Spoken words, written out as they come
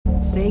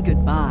Say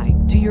goodbye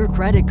to your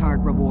credit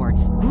card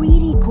rewards.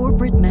 Greedy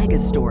corporate mega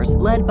stores,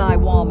 led by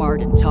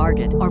Walmart and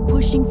Target, are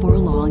pushing for a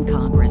law in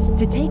Congress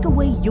to take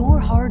away your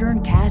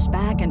hard-earned cash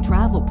back and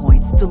travel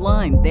points to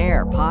line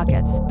their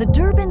pockets. The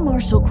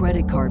Durbin-Marshall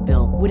credit card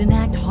bill would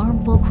enact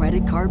harmful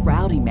credit card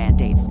routing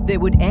mandates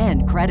that would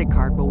end credit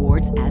card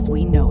rewards as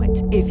we know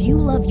it. If you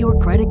love your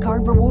credit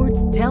card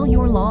rewards, tell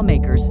your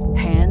lawmakers,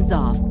 hands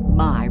off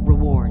my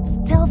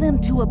rewards. Tell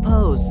them to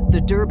oppose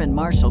the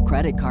Durbin-Marshall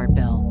credit card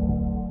bill.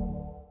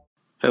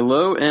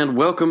 Hello and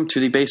welcome to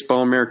the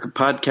Baseball America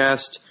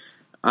podcast.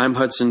 I'm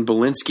Hudson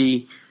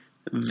Belinsky.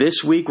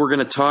 This week we're going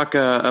to talk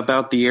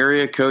about the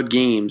Area Code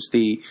Games,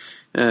 the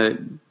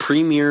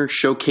premier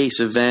showcase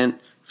event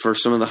for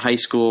some of the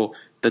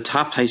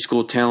top high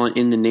school talent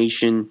in the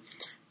nation,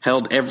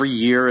 held every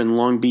year in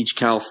Long Beach,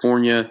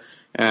 California,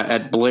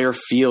 at Blair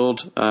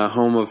Field,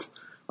 home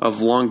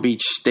of Long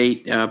Beach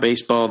State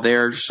baseball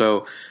there.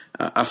 So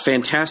a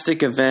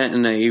fantastic event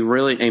and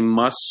a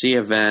must-see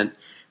event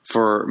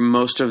for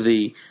most of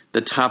the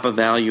top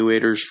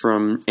evaluators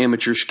from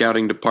amateur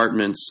scouting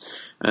departments.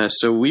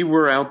 So we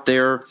were out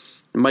there,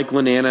 Mike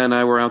Lananna and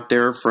I were out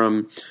there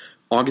from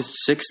August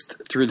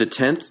 6th through the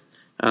 10th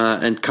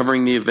and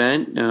covering the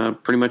event.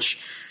 Pretty much,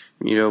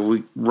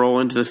 we roll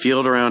into the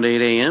field around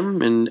 8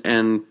 a.m.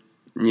 and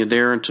you're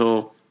there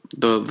until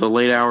the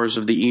late hours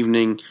of the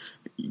evening,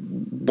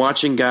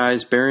 watching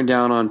guys, bearing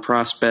down on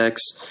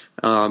prospects,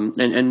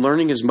 and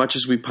learning as much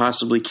as we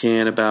possibly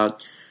can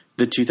about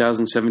the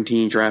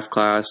 2017 draft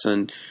class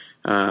and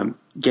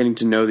getting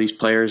to know these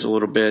players a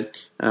little bit,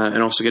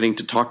 and also getting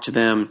to talk to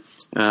them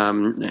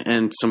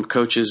and some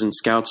coaches and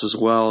scouts as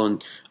well,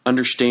 and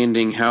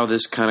understanding how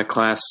this kind of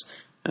class,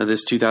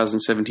 this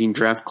 2017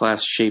 draft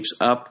class, shapes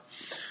up.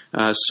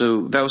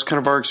 So that was kind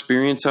of our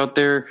experience out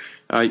there.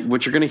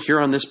 What you're going to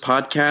hear on this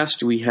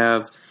podcast, we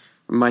have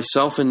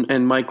myself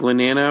and Mike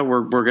Lananna.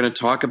 We're going to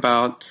talk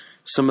about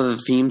some of the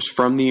themes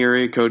from the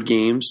Area Code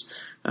Games,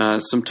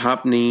 some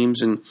top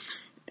names, and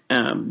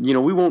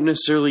we won't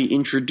necessarily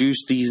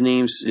introduce these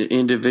names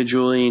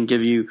individually and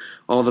give you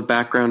all the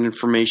background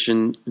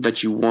information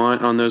that you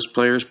want on those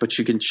players, but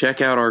you can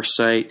check out our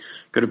site.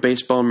 Go to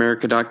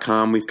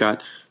baseballamerica.com. We've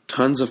got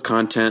tons of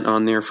content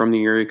on there from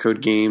the Area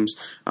Code Games,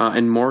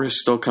 and more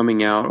is still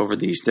coming out over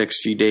these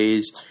next few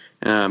days.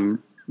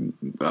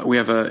 We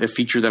have a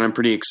feature that I'm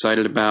pretty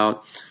excited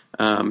about.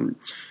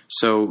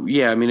 It's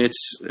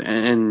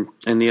and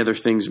the other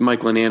things Mike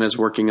Lananna is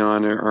working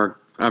on are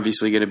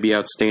obviously going to be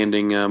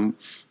outstanding.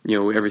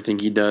 Everything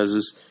he does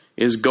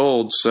is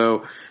gold.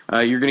 So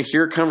you're going to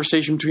hear a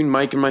conversation between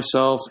Mike and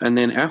myself, and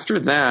then after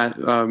that,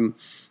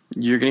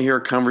 you're going to hear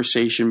a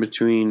conversation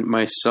between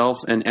myself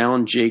and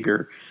Alan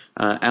Jaeger.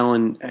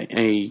 Alan,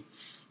 a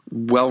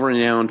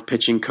well-renowned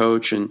pitching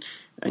coach, and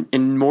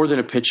more than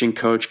a pitching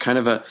coach, kind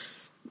of a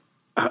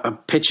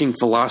pitching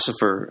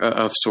philosopher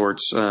of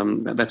sorts.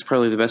 That's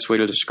probably the best way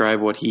to describe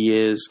what he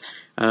is.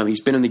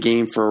 He's been in the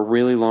game for a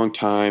really long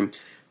time.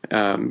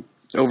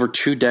 Over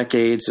 2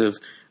 decades of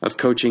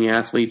coaching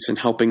athletes and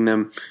helping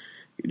them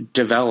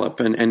develop.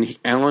 And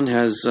Alan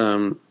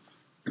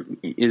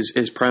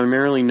is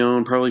primarily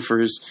known probably for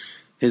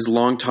his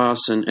long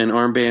toss and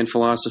armband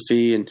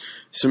philosophy and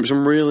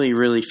some really,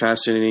 really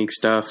fascinating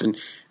stuff. And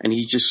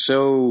he's just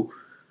so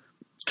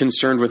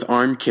concerned with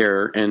arm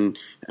care and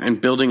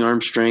building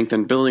arm strength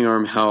and building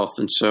arm health.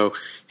 And so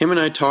him and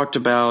I talked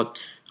about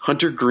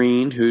Hunter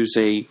Greene, who's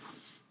a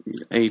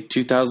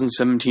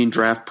 2017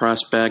 draft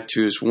prospect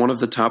who's one of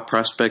the top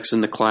prospects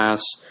in the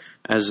class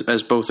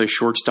as both a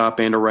shortstop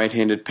and a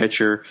right-handed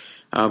pitcher.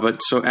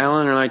 So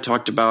Alan and I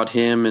talked about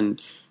him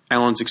and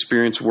Alan's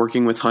experience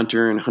working with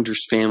Hunter and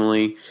Hunter's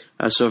family.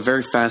 So a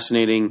very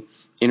fascinating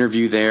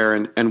interview there,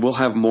 and we'll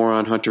have more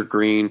on Hunter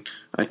Greene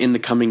in the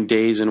coming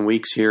days and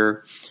weeks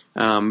here.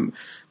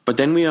 But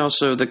then we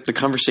also, the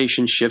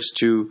conversation shifts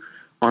to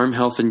arm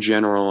health in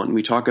general, and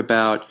we talk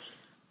about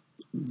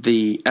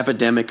the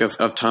epidemic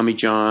of Tommy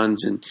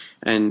Johns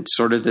and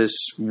sort of this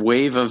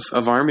wave of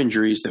arm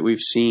injuries that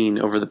we've seen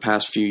over the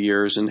past few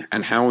years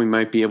and how we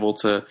might be able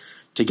to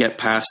get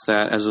past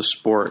that as a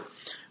sport.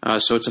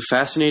 So it's a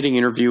fascinating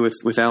interview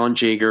with Alan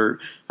Jaeger.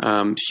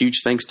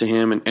 Huge thanks to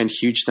him and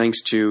huge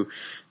thanks to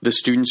the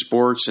Student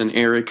Sports and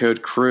Area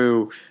Code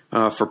crew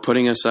for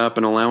putting us up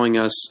and allowing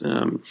us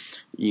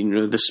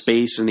the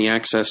space and the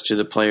access to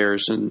the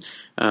players. And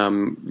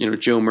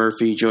Joe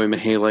Murphy, Joey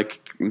Mihalik,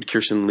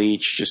 Kirsten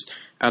Leach, just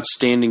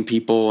outstanding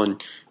people,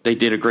 and they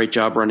did a great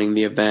job running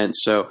the event.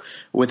 So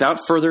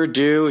without further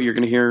ado, you're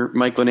going to hear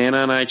Mike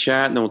Lananna and I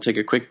chat, and then we'll take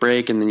a quick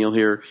break, and then you'll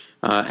hear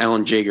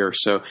Alan Jaeger.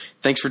 So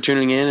thanks for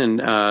tuning in,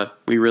 and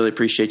we really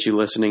appreciate you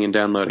listening and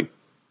downloading.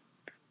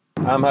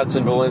 I'm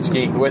Hudson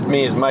Belinsky. With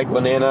me is Mike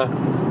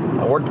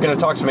Lananna. We're going to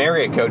talk some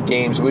Area Code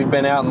Games. We've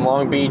been out in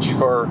Long Beach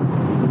for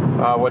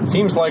what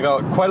seems like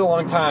quite a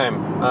long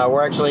time.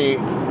 We're actually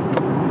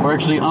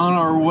on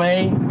our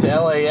way to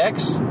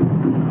LAX.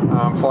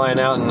 I'm flying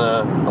out in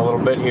a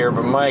little bit here,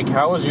 but Mike,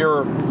 how was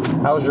your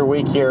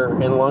week here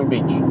in Long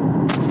Beach?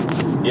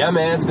 Yeah,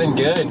 man, it's been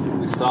good.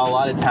 saw a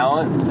lot of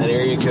talent at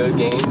area code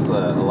games, a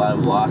lot of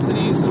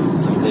velocity,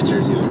 some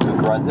pitchers who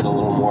grunted a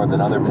little more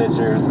than other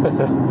pitchers.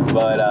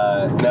 But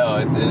no,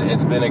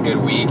 it's been a good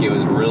week. It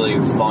was really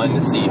fun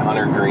to see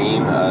Hunter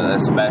Green,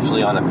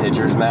 especially on a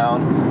pitcher's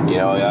mound. You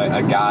know,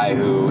 a guy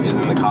who is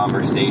in the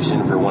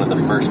conversation for one of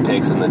the first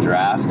picks in the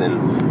draft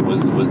and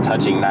was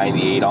touching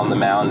 98 on the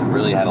mound,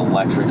 really had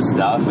electric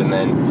stuff. And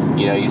then,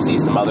 you know, you see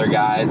some other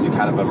guys who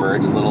kind of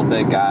emerge a little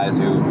bit, guys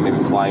who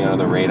maybe flying under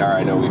the radar.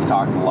 I know we've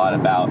talked a lot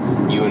about,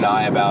 you and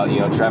I, about, you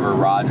know, Trevor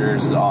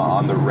Rogers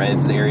on the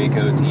Reds area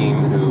code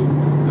team who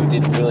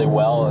did really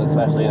well,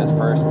 especially in his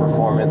first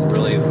performance,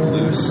 really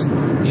loose,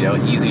 you know,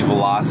 easy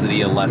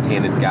velocity, a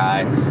left-handed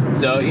guy.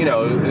 So, you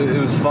know, it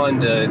was fun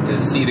to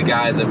see the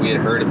guys that we had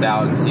heard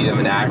about and see them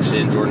in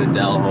action, Jordan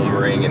Adell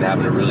homering and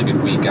having a really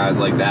good week, guys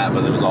like that.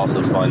 But it was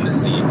also fun to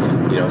see,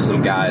 you know,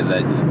 some guys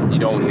that you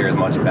don't hear as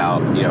much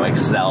about, you know,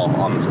 excel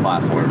on this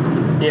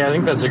platform. Yeah, I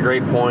think that's a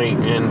great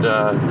point.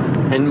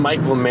 And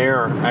Mike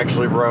Lemaire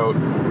actually wrote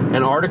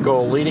an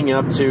article leading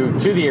up to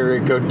the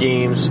area code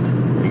games,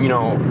 you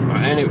know,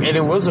 and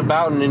it was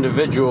about an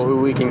individual who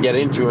we can get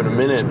into in a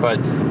minute,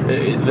 but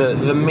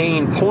the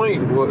main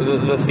point,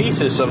 the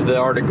thesis of the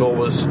article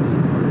was,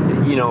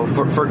 you know,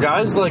 for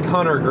guys like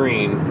Hunter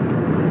Green,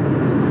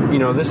 you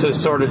know, this is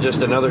sort of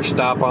just another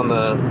stop on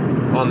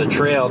the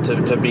trail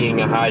to being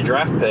a high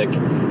draft pick,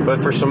 but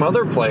for some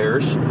other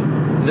players,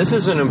 this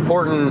is an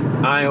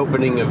important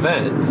eye-opening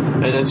event.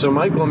 And so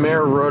Mike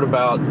Lemaire wrote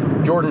about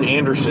Jordan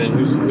Anderson,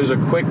 who's a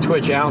quick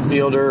twitch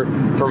outfielder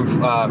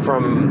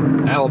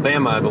from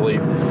Alabama, I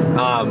believe,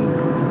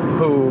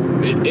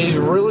 who is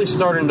really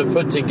starting to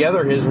put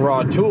together his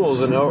raw tools.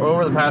 And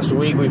over the past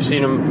week, we've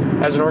seen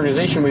him, as an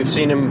organization, we've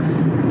seen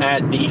him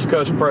at the East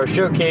Coast Pro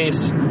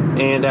Showcase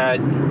and at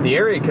the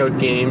area code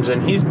games,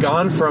 and he's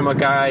gone from a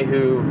guy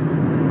who,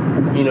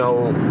 you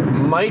know,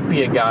 might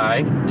be a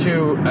guy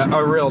to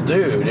a real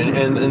dude,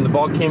 and the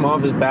ball came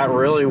off his bat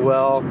really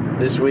well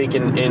this week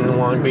in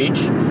Long Beach,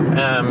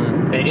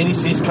 and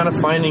he's kind of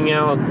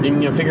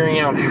figuring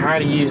out how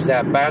to use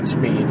that bat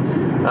speed,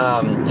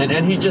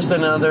 and he's just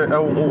an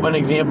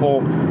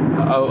example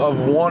of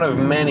one of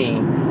many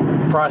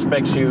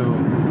prospects who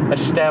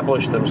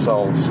established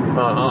themselves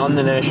on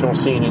the national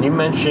scene. And you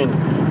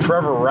mentioned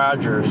Trevor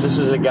Rogers. This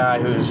is a guy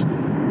who's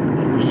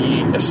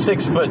a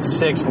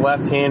 6'6"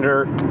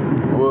 left-hander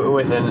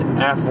with an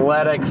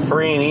athletic,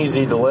 free and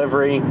easy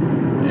delivery,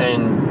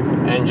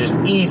 and just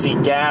easy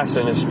gas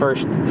in his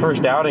first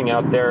outing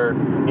out there.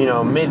 You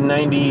know,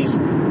 mid-90s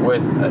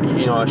with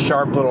you know, a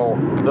sharp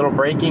little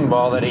breaking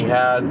ball that he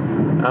had.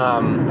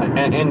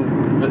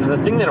 And the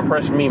thing that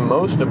impressed me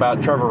most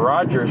about Trevor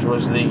Rogers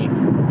was the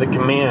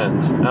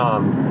command,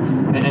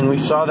 and we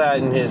saw that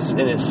in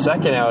his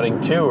second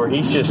outing too, where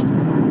he's just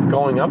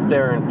going up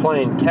there and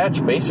playing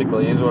catch,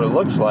 basically, is what it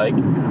looks like.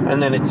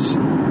 And then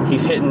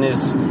he's hitting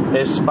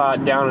his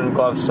spot down in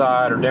glove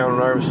side or down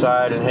in arm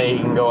side, and hey,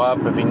 he can go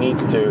up if he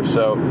needs to.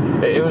 So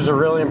it was a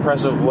really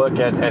impressive look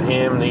at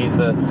him. He's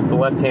the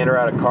left-hander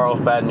out of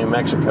Carlsbad, New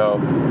Mexico,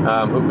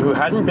 who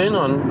hadn't been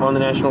on the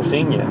national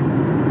scene yet.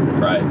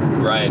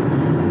 Right.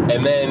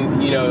 And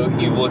then, you know,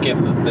 you look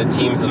at the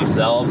teams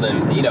themselves,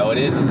 and, you know, it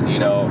is, you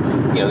know,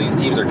 these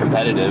teams are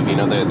competitive. You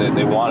know,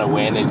 they want to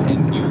win,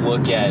 and you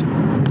look at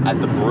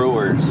the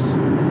Brewers,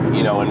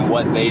 you know, and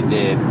what they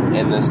did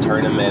in this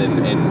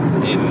tournament,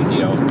 and you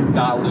know,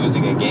 not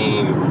losing a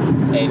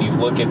game, and you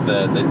look at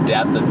the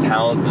depth of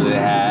talent that they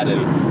had,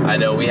 and I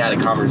know we had a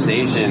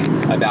conversation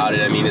about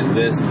it. I mean, is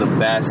this the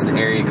best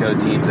area code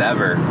teams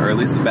ever, or at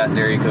least the best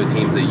area code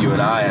teams that you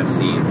and I have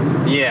seen?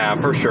 Yeah,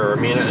 for sure.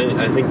 I mean,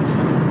 I think,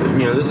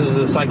 you know, this is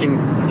the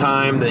second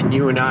time that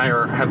you and I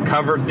have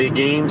covered the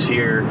games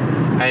here,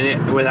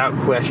 and without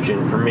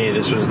question, for me,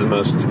 this was the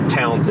most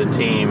talented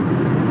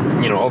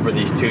team, you know, over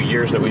these 2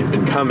 years that we've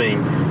been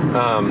coming.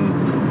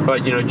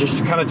 But, you know,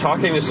 just kind of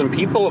talking to some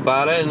people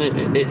about it,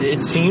 and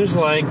it seems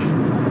like,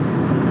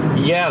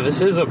 yeah,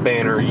 this is a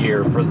banner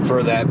year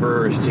for that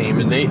Brewers team.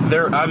 And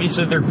they're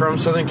obviously from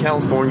Southern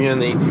California,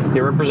 and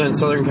they represent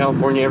Southern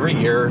California every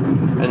year,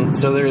 and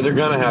so they're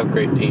going to have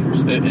great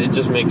teams. It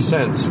just makes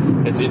sense.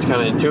 It's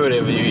kind of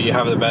intuitive. You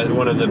have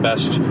one of the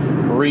best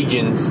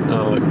regions,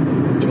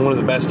 one of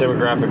the best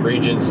demographic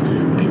regions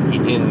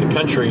in the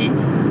country.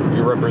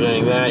 You're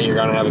representing that, you're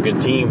going to have a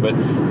good team. But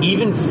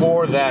even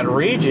for that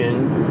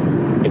region,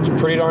 it's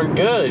pretty darn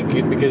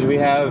good, because we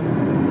have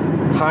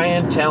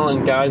high-end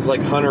talent guys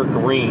like Hunter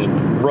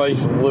Green,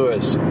 Royce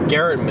Lewis,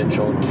 Garrett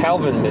Mitchell,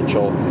 Calvin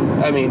Mitchell.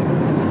 I mean,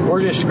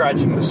 we're just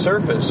scratching the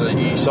surface.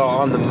 You saw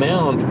on the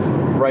mound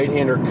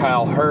right-hander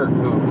Kyle Hurt,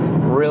 who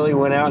really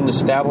went out and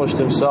established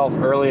himself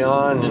early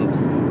on,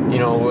 and, you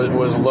know,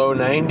 was low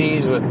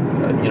 90s with,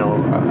 you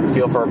know, a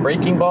feel for a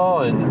breaking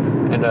ball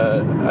and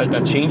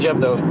a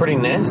changeup that was pretty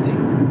nasty.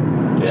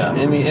 Yeah.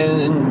 I mean,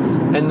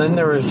 and then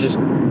there was just,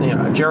 you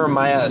know,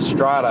 Jeremiah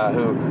Estrada,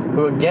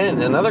 who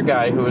again, another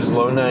guy who was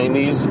low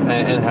 90s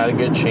and had a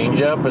good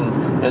changeup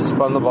and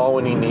spun the ball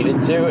when he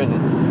needed to. And,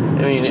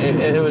 I mean,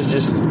 it was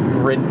just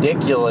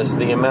ridiculous,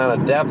 the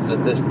amount of depth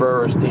that this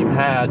Brewers team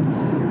had.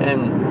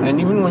 And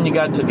even when you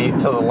got to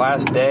the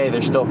last day,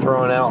 they're still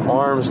throwing out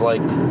arms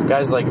like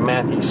guys like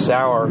Matthew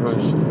Sauer,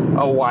 who's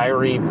a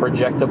wiry,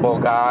 projectable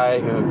guy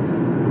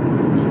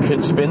who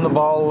could spin the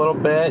ball a little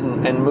bit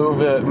and move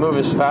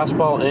his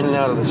fastball in and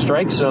out of the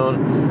strike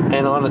zone.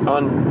 And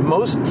on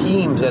most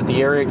teams at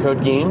the area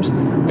code games,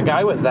 a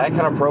guy with that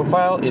kind of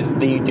profile is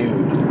the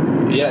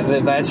dude. Yeah,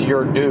 that's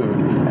your dude.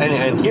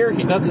 And here,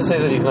 not to say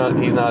that he's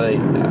not a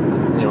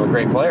a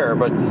great player,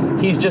 but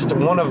he's just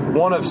one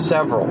of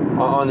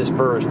several on this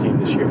Brewers team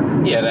this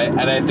year. Yeah,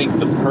 and I think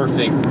the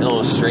perfect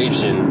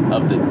illustration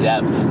of the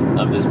depth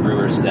of this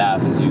Brewers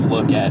staff is you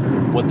look at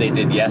what they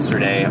did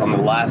yesterday on the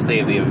last day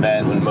of the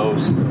event when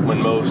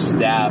most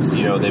staffs,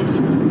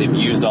 they've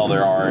used all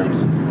their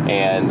arms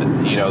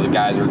and the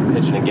guys are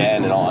pitching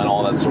again and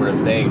all that sort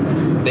of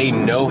thing. They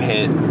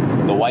no-hit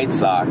the White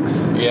Sox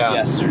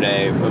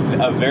yesterday,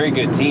 a very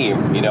good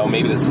team,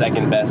 maybe the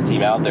second best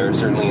team out there,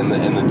 certainly in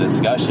the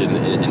discussion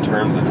in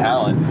terms of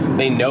talent.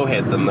 They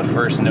no-hit them, the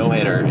first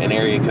no-hitter in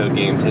area code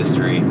games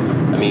history.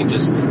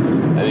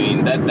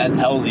 That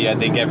tells you, I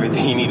think,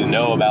 everything you need to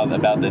know about the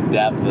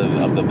depth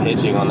of the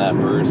pitching on that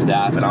Brewers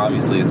staff, and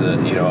obviously it's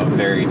a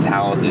very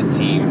talented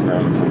team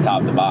from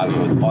top to bottom.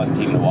 It was a fun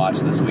team to watch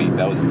this week.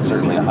 That was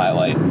certainly a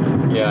highlight.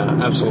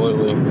 Yeah,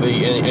 absolutely.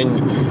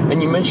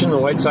 And you mentioned the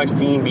White Sox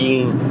team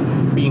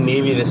being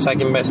maybe the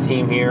second best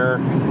team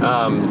here.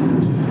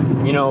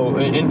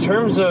 In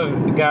terms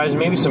of guys,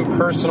 maybe some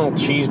personal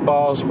cheese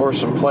balls or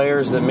some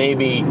players that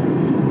maybe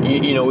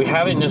we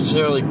haven't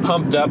necessarily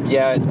pumped up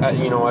yet,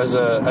 as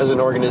an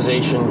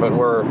organization, but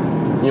we're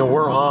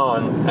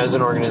on as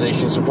an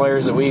organization. Some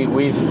players that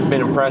we've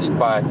been impressed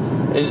by.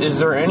 Is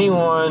there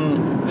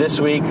anyone this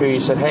week who you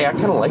said, hey, I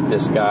kind of like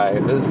this guy.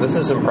 This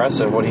is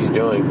impressive what he's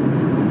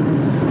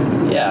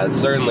doing? Yeah,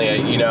 certainly.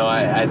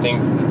 I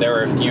think there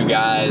were a few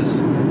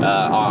guys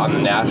on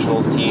the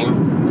Nationals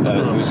team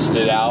who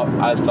stood out.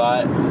 I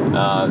thought,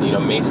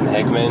 Mason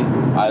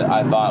Hickman,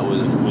 I thought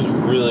was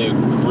really,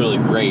 really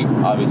great,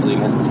 obviously,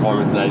 in his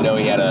performance. And I know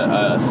he had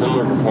a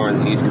similar performance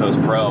in East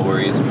Coast Pro where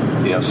he's,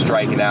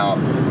 striking out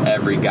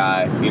every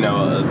guy.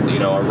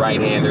 A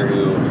right-hander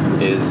who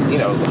is,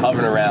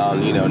 hovering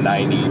around,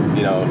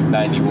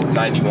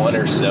 91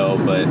 or so,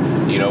 but,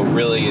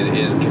 really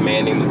is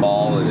commanding the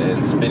ball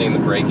and spinning the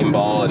breaking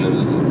ball. And it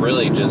was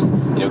really just,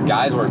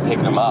 guys weren't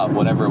picking him up,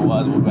 whatever it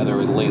was, whether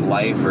it was late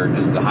life or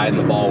just hiding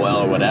the ball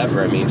well or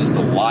whatever. Just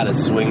a lot of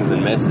swings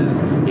and misses,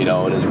 and it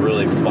was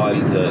really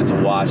fun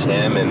to watch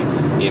him. And,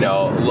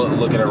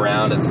 looking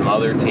around at some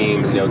other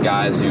teams,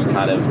 guys who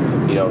kind of,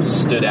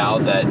 stood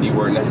out that you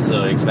weren't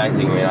necessarily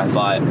expecting. I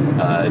thought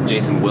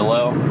Jason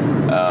Willow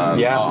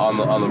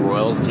on the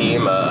Royals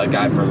team, a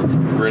guy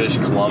from British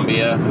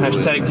Columbia.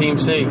 Hashtag Team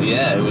C.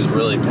 Yeah, who was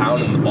really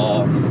pounding the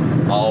ball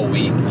all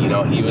week.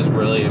 He was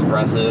really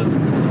impressive.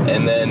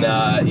 And then,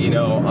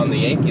 on the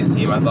Yankees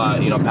team, I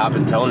thought, Andrew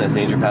Papantonis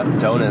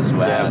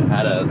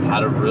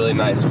had a really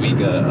nice week,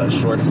 a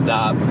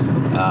shortstop,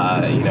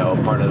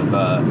 part of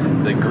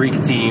the Greek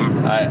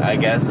team, I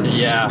guess, the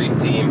Greek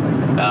team.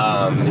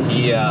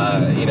 He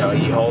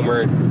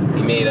homered.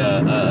 He made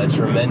a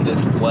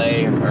tremendous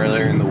play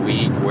earlier in the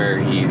week where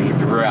he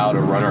threw out a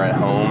runner at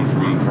home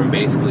from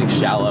basically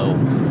shallow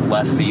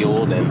left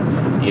field, and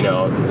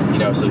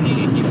so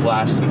he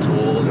flashed some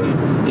tools,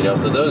 and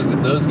so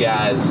those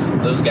guys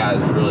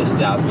really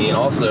stood out to me. And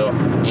also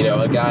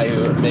a guy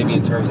who maybe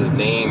in terms of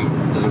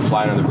name doesn't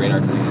fly under the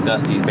radar because he's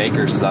Dusty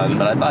Baker's son,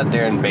 but I thought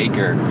Darren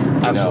Baker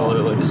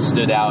absolutely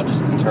stood out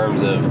just in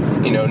terms of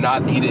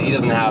not he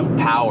doesn't have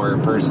power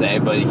per se,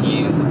 but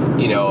he's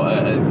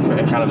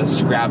a kind of a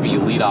scrappy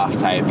leadoff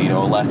type, a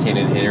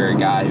left-handed hitter, a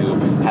guy who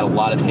had a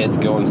lot of hits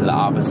going to the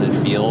opposite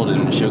field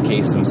and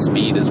showcased some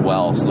speed as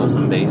well, stole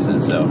some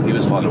bases, so he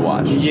was fun to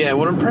watch. Yeah,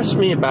 what impressed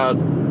me about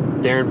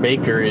Darren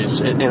Baker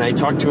is, and I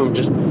talked to him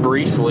just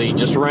briefly,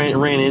 just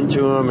ran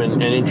into him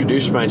and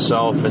introduced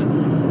myself,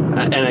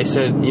 and I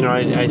said,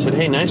 I said,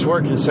 hey, nice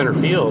work in center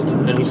field,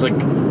 and he's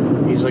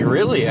like,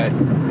 really?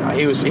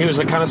 He was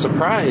like kind of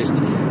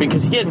surprised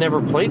because he had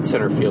never played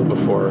center field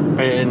before,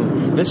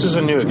 and this was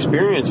a new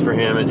experience for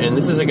him, and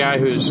this is a guy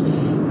whose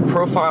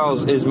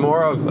profile is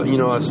more of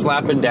a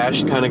slap and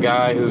dash kind of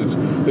guy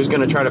who's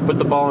going to try to put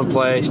the ball in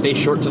play, stay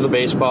short to the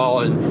baseball,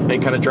 and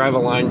kind of drive a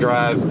line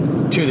drive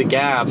to the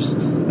gaps,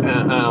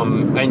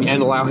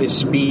 and allow his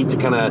speed to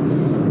kind of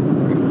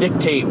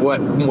dictate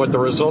what the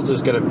result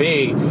is going to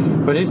be.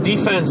 But his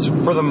defense,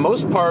 for the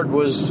most part,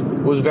 was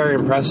very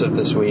impressive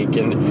this week.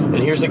 And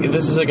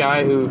this is a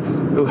guy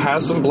who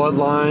has some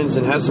bloodlines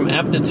and has some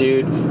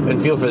aptitude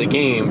and feel for the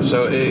game.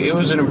 So it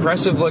was an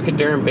impressive look at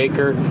Darren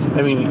Baker.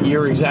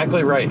 You're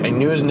exactly right. I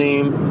knew his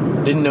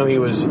name. Didn't know he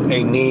was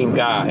a name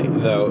guy,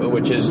 though,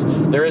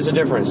 there is a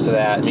difference to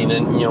that.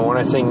 When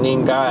I say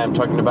name guy, I'm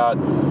talking about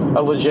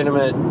a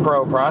legitimate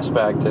pro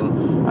prospect.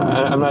 And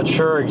I'm not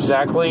sure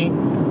exactly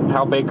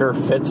how Baker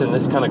fits in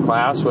this kind of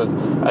class with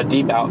a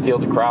deep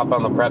outfield crop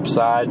on the prep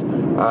side,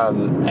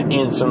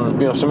 and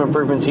some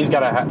improvements he's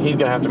gonna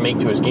have to make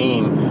to his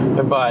game.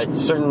 But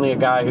certainly a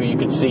guy who you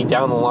could see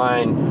down the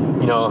line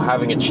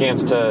having a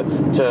chance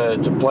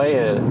to play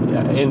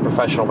in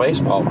professional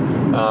baseball.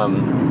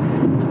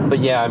 But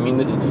yeah, I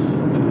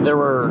mean, there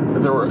were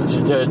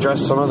to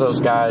address some of those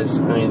guys.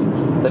 I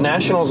mean, the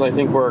Nationals, I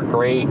think, were a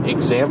great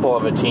example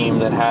of a team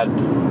that had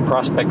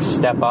prospects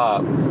step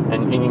up.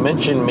 And you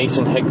mentioned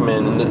Mason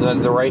Hickman,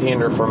 the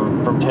right-hander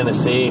from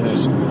Tennessee,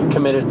 who's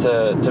committed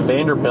to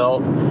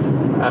Vanderbilt.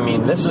 I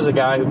mean, this is a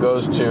guy who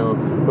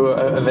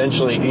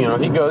eventually,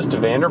 if he goes to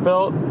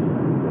Vanderbilt,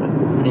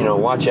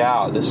 watch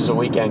out. This is a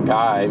weekend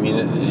guy. I mean,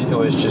 it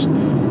was just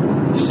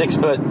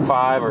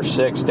 6'5" or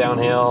 6"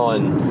 downhill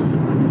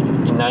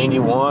and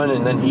 91,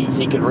 and then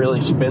he could really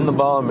spin the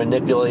ball and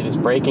manipulate his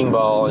breaking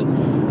ball.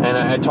 And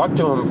I talked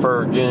to him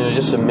for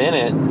just a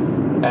minute,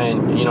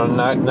 and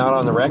not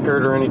on the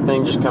record or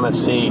anything, just kind of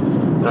see,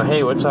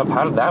 hey, what's up?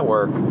 How did that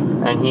work?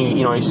 And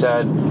he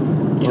said,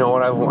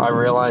 what I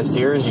realized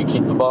here is you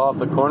keep the ball off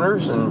the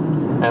corners,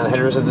 and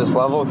hitters at this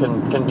level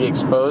can be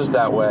exposed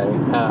that way.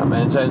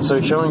 And so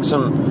showing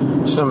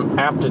some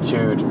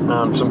aptitude,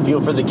 some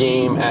feel for the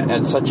game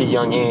at such a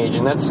young age,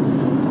 and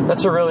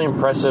that's a really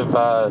impressive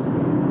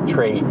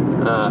trait.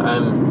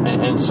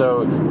 And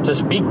so to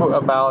speak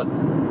about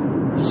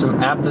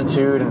some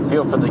aptitude and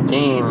feel for the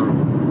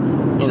game,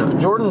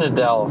 Jordan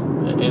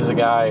Adell is a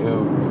guy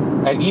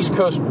who at East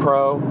Coast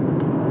Pro,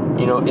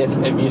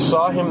 if you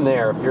saw him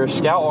there, if you're a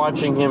scout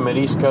watching him at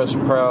East Coast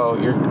Pro,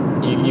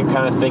 you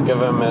kind of think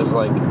of him as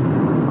like,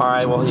 all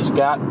right, well, he's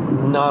got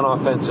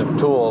non-offensive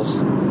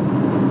tools,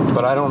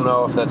 but I don't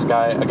know if that's a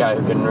guy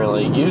who can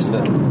really use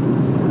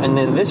them. And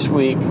then this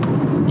week,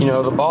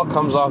 the ball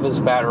comes off his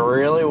bat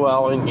really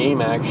well in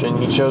game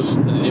action. He shows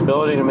the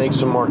ability to make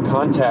some more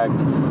contact,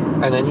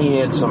 and then he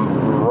hit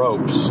some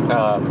ropes.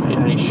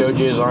 And he showed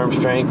you his arm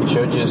strength. He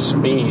showed you his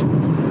speed.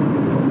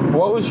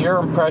 What was your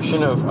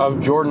impression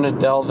of Jordan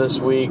Adell this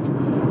week?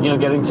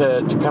 Getting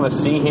to kind of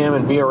see him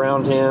and be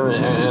around him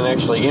and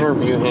actually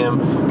interview him.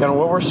 Kind of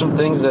what were some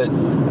things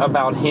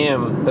about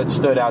him that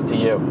stood out to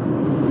you?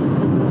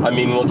 I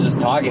mean, well,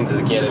 just talking to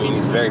the kid, I mean,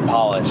 he's very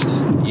polished.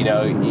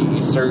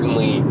 You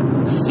certainly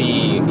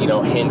see,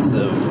 hints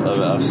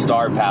of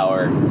star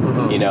power,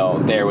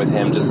 there with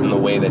him, just in the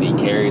way that he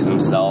carries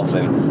himself.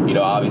 And,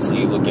 obviously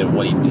you look at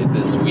what he did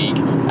this week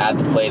at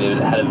the plate.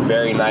 It had a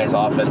very nice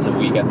offensive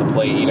week at the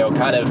plate,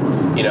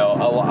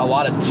 a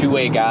lot of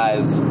two-way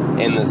guys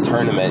in this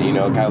tournament,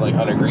 kind of like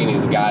Hunter Greene.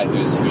 He's a guy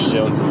who's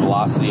shown some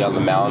velocity on the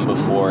mound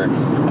before.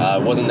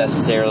 Wasn't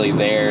necessarily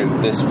there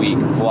this week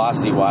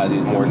velocity-wise.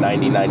 He's more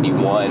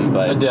 90-91.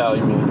 But Adell,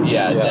 you mean?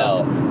 Yeah,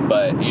 Adell.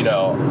 But,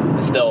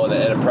 still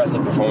an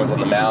impressive performance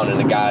on the mound,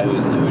 and a guy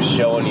who's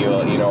showing you,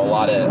 a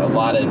lot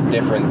of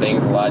different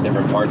things, a lot of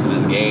different parts of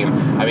his game.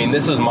 I mean,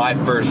 this was my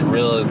first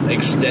real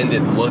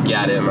extended look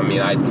at him. I mean,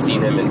 I'd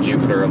seen him in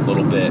Jupiter a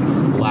little bit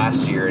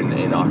last year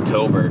in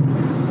October.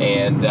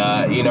 And,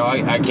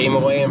 I came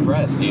away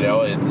impressed.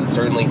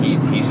 Certainly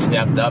he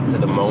stepped up to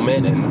the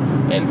moment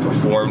and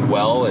performed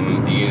well.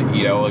 And,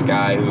 a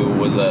guy who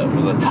was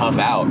a tough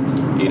out,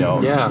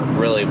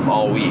 really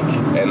all week.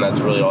 And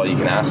that's really all you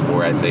can ask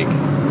for, I think.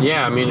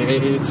 Yeah, I mean,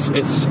 it's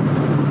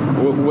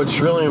what's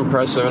really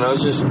impressive. And I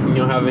was just,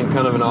 having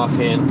kind of an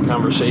offhand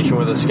conversation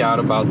with a scout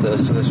about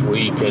this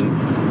week.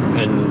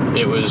 And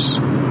it was...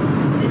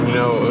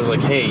 it was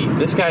like, hey,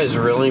 this guy's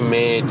really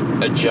made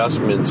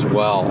adjustments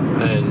well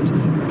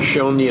and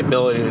shown the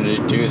ability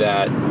to do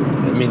that.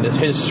 I mean,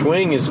 his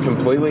swing is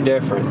completely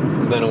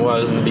different than it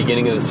was in the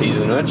beginning of the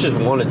season. And that's just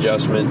one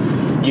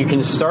adjustment. You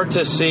can start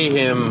to see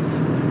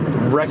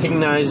him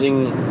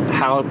recognizing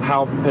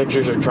how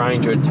pitchers are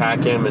trying to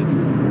attack him,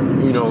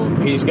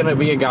 and he's going to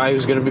be a guy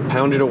who's going to be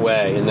pounded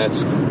away, and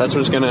that's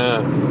what's going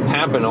to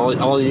happen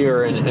all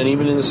year, and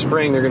even in the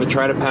spring they're going to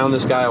try to pound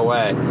this guy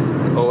away,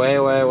 and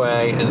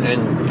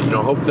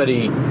hope that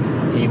he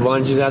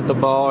lunges at the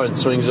ball and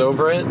swings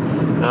over it,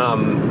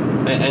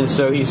 and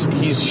so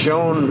he's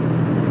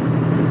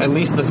shown at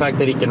least the fact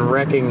that he can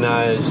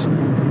recognize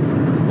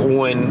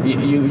when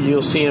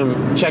you'll see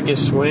him check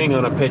his swing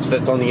on a pitch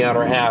that's on the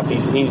outer half.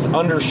 He's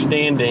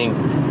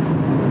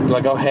understanding,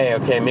 like, oh, hey,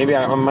 okay, maybe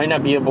I might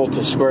not be able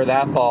to square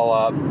that ball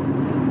up,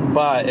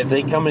 but if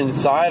they come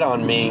inside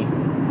on me,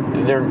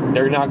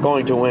 they're not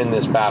going to win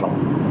this battle.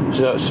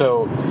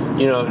 So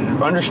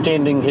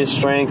understanding his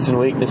strengths and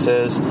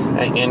weaknesses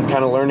and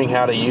kind of learning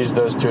how to use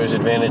those to his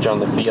advantage on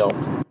the field.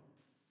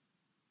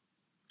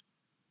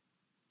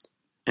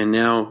 And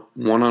now,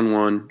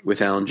 one-on-one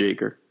with Alan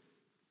Jaeger.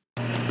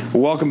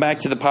 Welcome back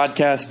to the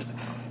podcast.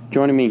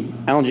 Joining me,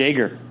 Alan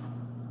Jaeger.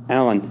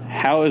 Alan,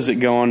 how is it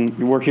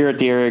going? We're here at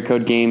the Area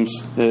Code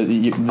Games,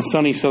 the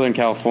sunny Southern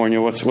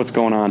California. What's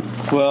going on?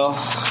 Well,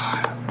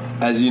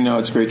 as you know,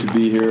 it's great to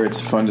be here.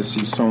 It's fun to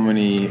see so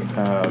many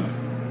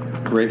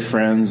great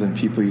friends and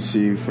people you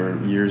see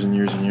for years and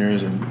years and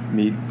years, and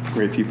meet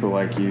great people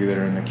like you that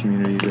are in the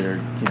community that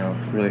are,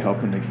 really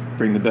helping to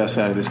bring the best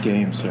out of this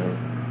game. So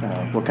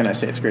what can I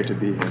say? It's great to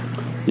be here.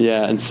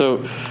 Yeah, and so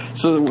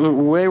the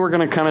way we're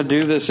going to kind of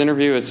do this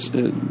interview, it's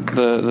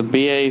the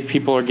BA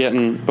people are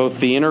getting both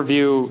the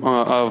interview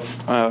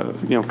of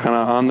kind of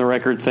on the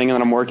record thing that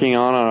I'm working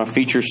on a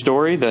feature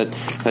story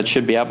that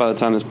should be out by the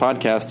time this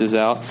podcast is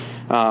out.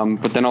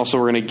 But then also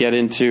we're going to get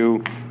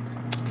into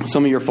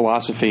some of your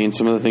philosophy and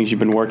some of the things you've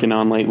been working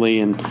on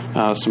lately and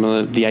some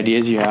of the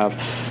ideas you have.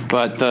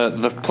 But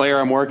the player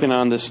I'm working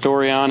on this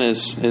story on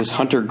is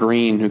Hunter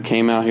Greene, who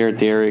came out here at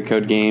the Area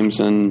Code Games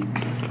and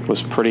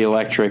was pretty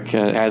electric,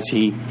 as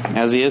he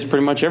is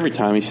pretty much every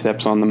time he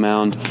steps on the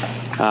mound.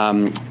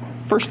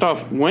 First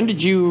off, when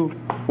did you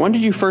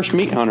first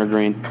meet Hunter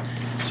Greene?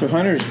 So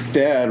Hunter's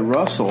dad,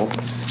 Russell,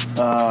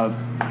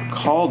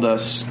 called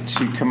us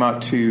to come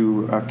out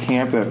to a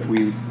camp that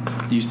we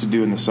used to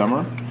do in the summer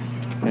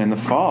and in the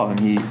fall, and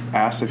he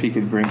asked if he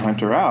could bring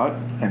Hunter out,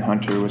 and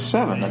Hunter was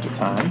 7 at the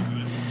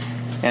time.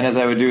 And as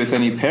I would do with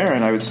any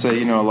parent, I would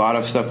say, a lot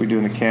of stuff we do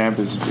in the camp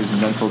is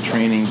mental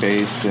training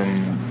based,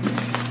 and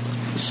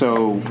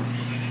so,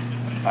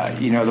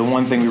 the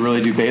one thing we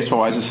really do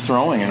baseball-wise is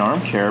throwing and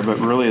arm care, but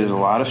really there's a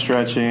lot of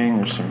stretching,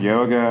 there's some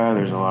yoga,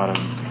 there's a lot of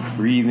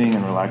breathing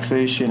and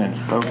relaxation and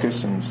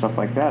focus and stuff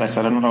like that. I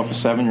said, I don't know if a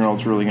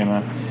 7-year-old's really going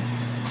to...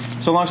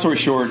 So long story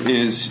short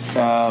is,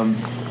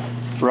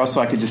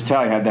 Russell, I could just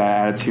tell he had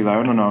that attitude. Like,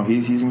 I don't know,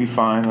 he's going to be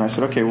fine. And I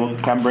said, okay, well,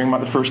 have him bring him out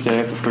the first day.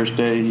 If the first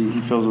day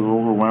he feels a little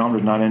overwhelmed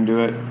or not into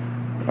it,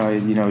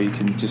 you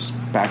can just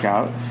back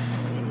out.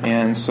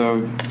 And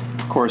so...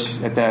 Of course,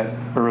 at that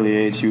early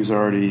age, he was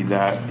already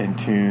that in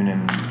tune,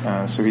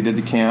 and so he did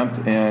the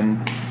camp.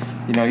 And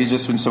he's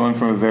just been someone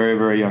from a very,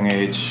 very young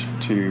age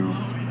to,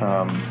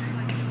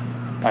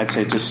 I'd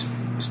say, just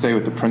stay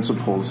with the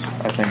principles.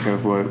 I think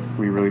of what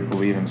we really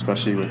believe in,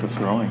 especially with the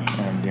throwing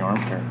and the arm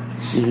care.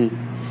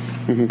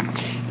 Mm-hmm.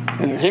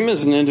 Mm-hmm. Him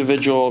as an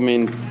individual,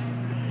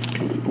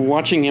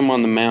 watching him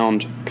on the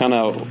mound, kind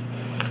of.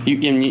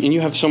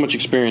 You have so much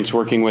experience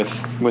working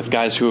with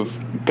guys who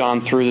have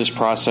gone through this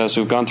process,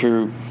 who've gone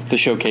through the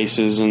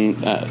showcases and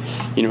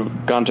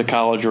gone to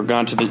college or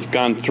gone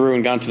through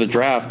and gone to the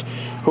draft.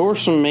 Who are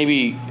some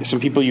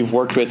people you've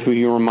worked with who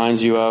he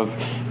reminds you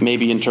of,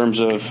 maybe in terms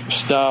of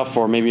stuff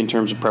or maybe in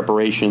terms of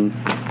preparation?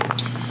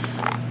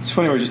 It's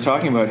funny we're just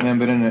talking about him,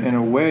 but in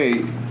a way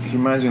he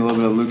reminds me a little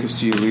bit of Lucas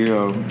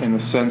Giolito in the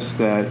sense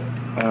that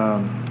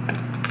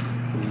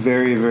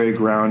very, very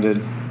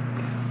grounded.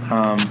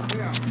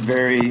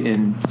 Very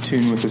in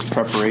tune with his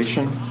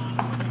preparation,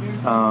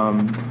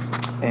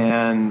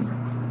 and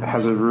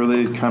has a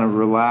really kind of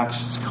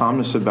relaxed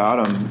calmness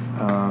about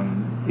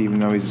him, even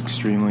though he's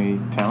extremely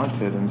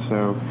talented. And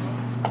so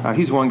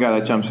he's one guy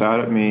that jumps out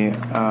at me.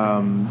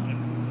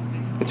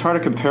 It's hard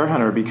to compare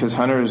Hunter because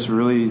Hunter is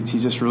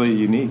he's just really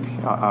unique,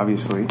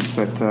 obviously.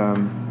 But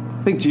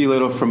I think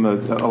Giolito from a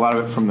lot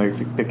of it from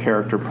the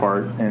character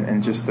part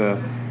and just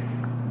the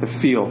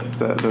feel,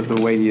 the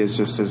way he is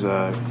just as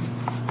a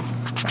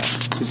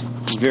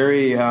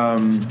very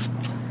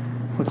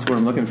what's the word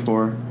I'm looking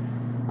for?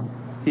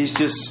 He's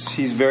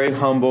very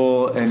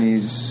humble, and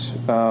he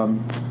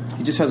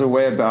just has a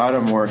way about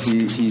him where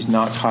he's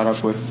not caught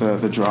up with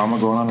the drama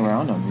going on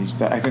around him.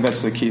 I think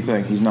that's the key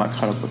thing. He's not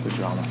caught up with the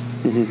drama.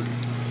 Mm-hmm.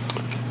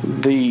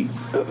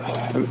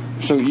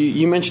 So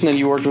you mentioned that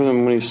you worked with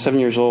him when he was 7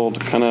 years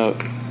old. Kind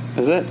of,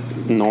 is that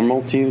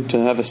normal to you to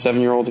have a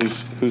 7-year-old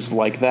who's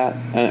like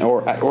that,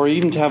 or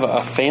even to have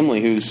a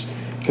family who's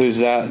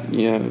that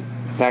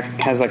that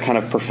has that kind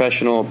of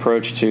professional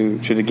approach to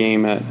the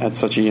game at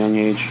such a young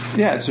age?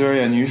 Yeah, it's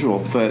very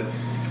unusual, but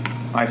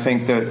I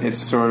think that it's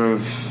sort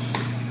of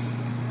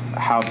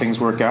how things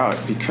work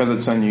out. Because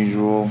it's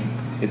unusual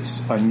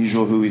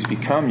who he's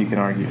become, you can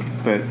argue,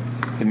 but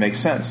it makes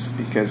sense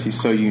because he's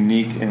so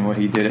unique in what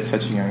he did at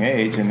such a young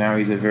age, and now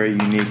he's a very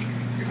unique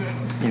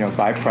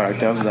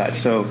byproduct of that.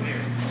 So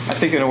I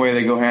think in a way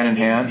they go hand in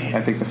hand.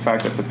 I think the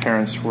fact that the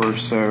parents were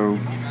so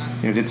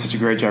did such a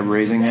great job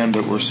raising him,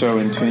 but were so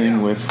in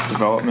tune with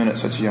development at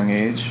such a young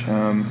age.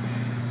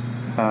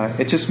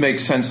 It just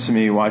makes sense to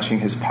me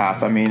watching his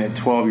path. At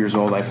 12 years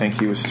old, I think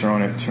he was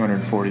thrown at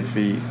 240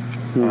 feet.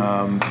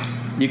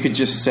 You could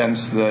just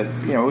sense that,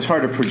 it was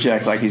hard to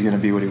project like he's going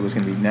to be what he was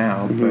going to be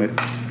now.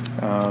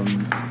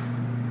 Mm-hmm.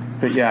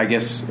 But yeah, I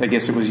guess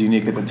it was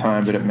unique at the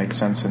time, but it makes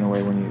sense in a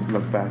way when you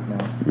look back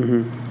now.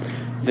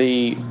 Mm-hmm.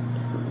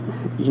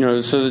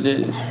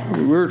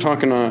 We were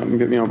talking,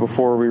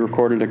 before we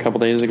recorded a couple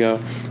days ago,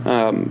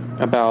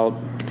 about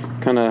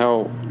kind of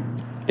how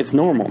it's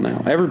normal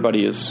now.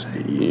 Everybody is.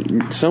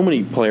 So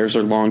many players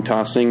are long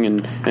tossing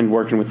and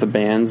working with the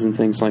bands and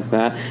things like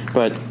that.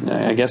 But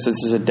I guess this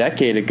is a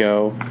decade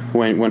ago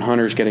when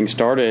Hunter's getting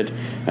started.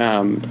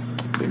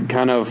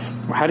 Kind of,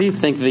 how do you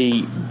think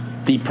the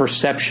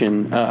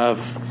perception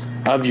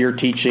of your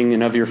teaching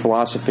and of your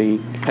philosophy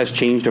has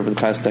changed over the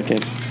past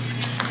decade?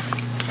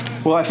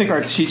 Well, I think our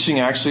teaching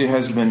actually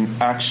has been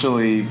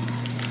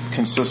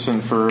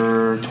consistent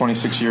for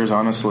 26 years,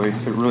 honestly.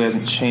 It really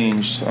hasn't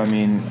changed. I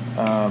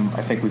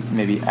think we've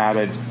maybe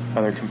added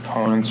other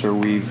components, or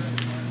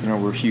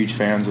we're huge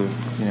fans of,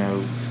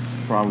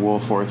 Ron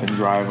Woolforth and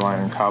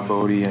Driveline and Kyle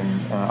Bodie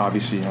and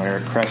obviously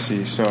Eric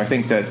Cressy. So I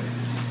think that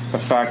the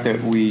fact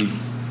that we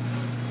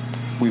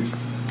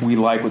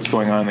like what's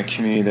going on in the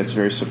community, that's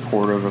very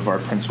supportive of our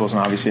principals,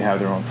 and obviously have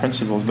their own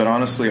principles. But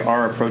honestly,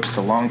 our approach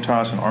to long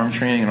toss and arm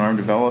training and arm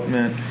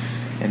development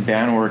and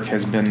band work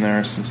has been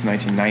there since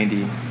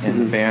 1990,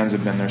 and the bands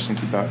have been there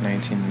since about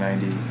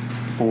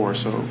 1994.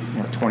 So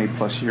 20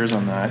 plus years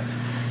on that.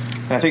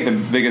 And I think the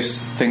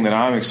biggest thing that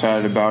I'm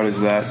excited about is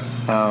that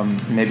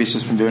maybe it's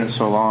just been doing it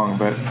so long,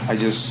 but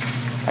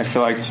I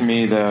feel like, to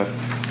me,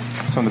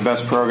 some of the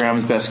best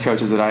programs, best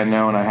coaches that I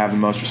know and I have the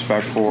most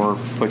respect for,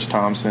 Butch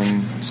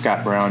Thompson,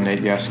 Scott Brown,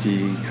 Nate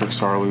Yeske, Kirk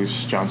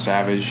Sarloos, John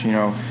Savage,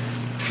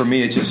 for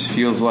me it just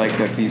feels like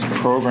that these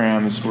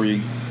programs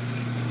where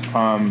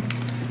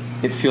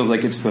it feels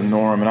like it's the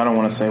norm. And I don't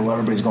want to say, well,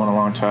 everybody's going to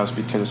long toss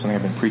because it's something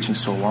I've been preaching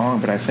so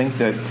long, but I think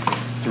that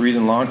the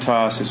reason long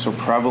toss is so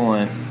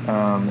prevalent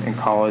in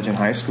college and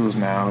high schools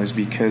now is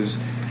because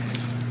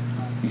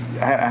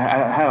I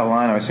had a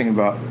line I was thinking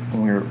about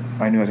when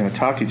I knew I was going to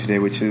talk to you today,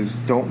 which is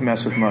don't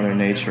mess with Mother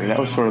Nature. That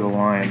was sort of the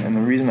line. And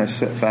the reason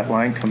that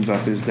line comes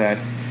up is that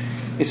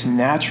it's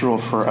natural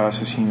for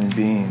us as human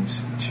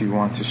beings to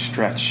want to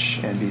stretch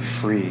and be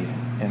free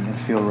and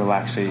feel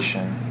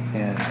relaxation.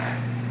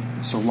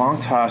 And so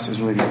long toss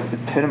is really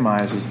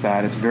epitomizes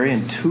that. It's very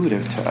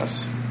intuitive to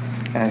us.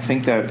 And I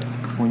think that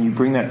when you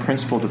bring that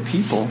principle to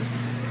people,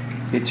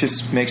 it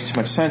just makes too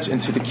much sense. And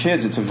to the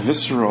kids, it's a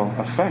visceral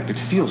effect. It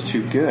feels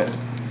too good.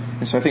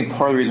 And so I think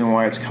part of the reason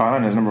why it's caught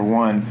on is, number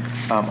one,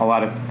 a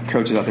lot of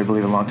coaches out there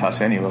believe in long toss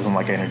anyway. It wasn't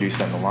like I introduced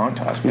them to long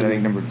toss. But I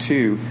think number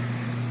two,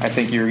 I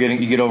think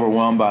you get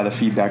overwhelmed by the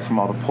feedback from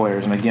all the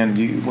players. And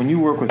again, when you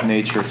work with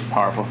nature, it's a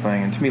powerful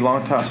thing. And to me,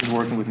 long toss is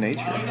working with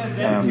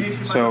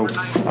nature. So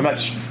I'm not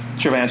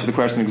sure if I answered the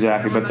question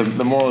exactly, but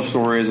the moral of the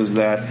story is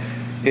that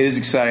it is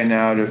exciting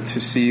now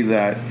to see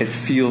that it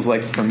feels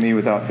like, for me,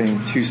 without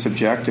being too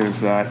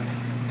subjective, that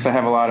because I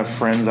have a lot of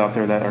friends out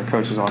there that are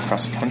coaches all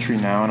across the country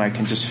now, and I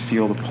can just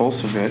feel the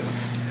pulse of it.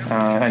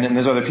 And then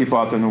there's other people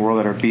out there in the world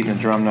that are beating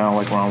the drum now,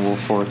 like Ron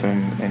Woolforth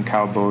and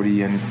Kyle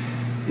Bodie, and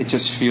it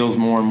just feels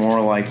more and more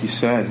like you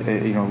said,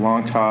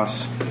 long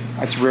toss.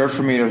 It's rare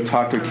for me to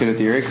talk to a kid at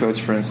the area codes,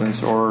 for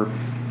instance, or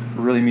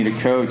really meet a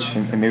coach,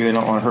 and maybe they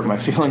don't want to hurt my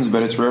feelings,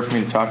 but it's rare for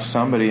me to talk to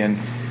somebody and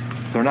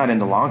they're not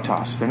into long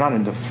toss. They're not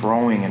into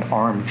throwing and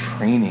arm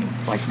training.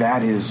 Like,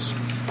 that is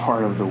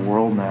part of the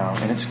world now.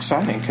 And it's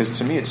exciting because,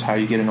 to me, it's how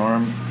you get an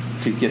arm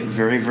to get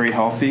very, very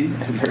healthy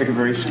and very,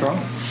 very strong.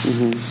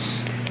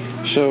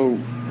 Mm-hmm. So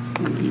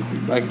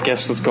I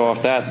guess let's go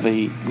off that,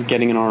 the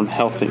getting an arm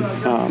healthy.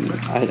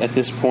 At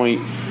this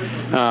point,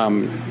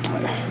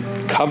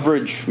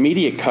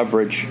 media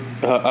coverage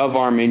of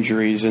arm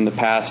injuries in the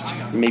past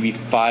maybe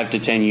 5 to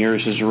 10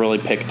 years has really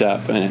picked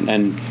up.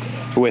 And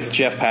with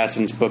Jeff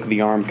Passan's book,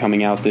 The Arm,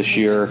 coming out this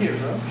year,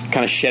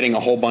 kind of shedding a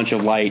whole bunch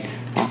of light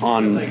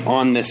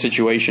on this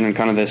situation and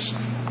kind of this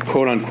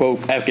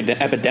quote-unquote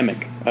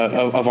epidemic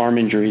of arm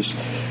injuries.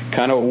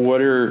 Kind of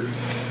what are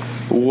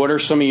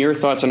some of your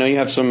thoughts? I know you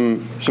have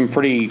some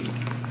pretty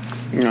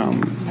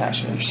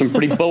some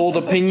pretty bold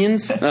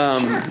opinions.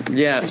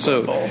 Yeah.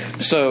 So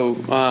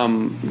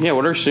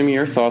what are some of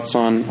your thoughts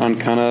on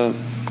kind of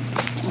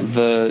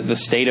the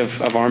state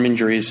of arm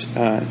injuries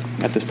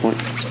at this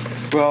point?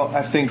 Well,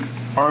 I think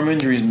arm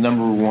injuries,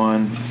 number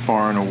one,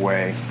 far and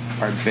away,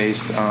 are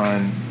based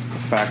on the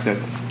fact that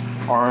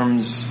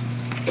arms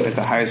at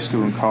the high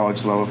school and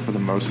college level, for the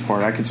most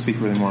part, I can speak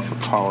really more for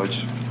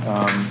college.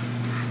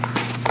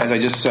 As I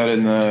just said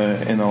in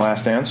the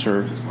last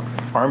answer,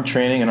 arm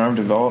training and arm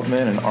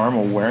development and arm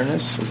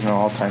awareness is at an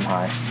all-time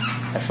high.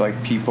 I feel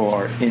like people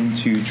are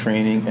into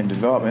training and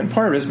development. And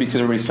part of it is because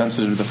everybody's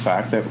sensitive to the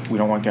fact that we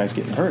don't want guys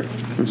getting hurt.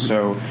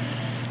 So,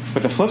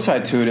 but the flip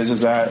side to it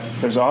is that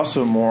there's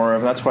also more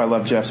of, that's why I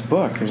love Jeff's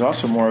book, there's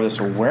also more of this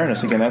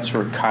awareness. Again, that's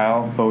where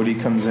Kyle Bodie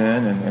comes in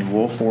and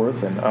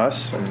Woolforth and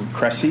us and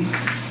Cressy,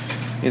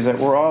 is that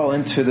we're all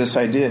into this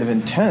idea of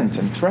intent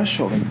and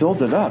threshold and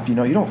build it up. You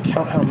don't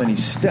count how many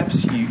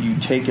steps you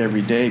take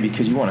every day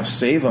because you want to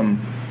save them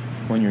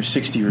when you're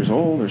 60 years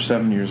old or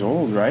 70 years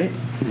old, right?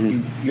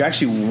 Mm-hmm. You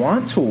actually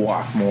want to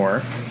walk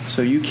more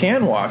so you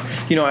can walk.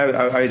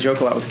 I joke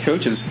a lot with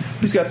coaches,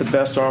 who's got the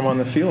best arm on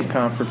the field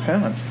pound for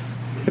pound?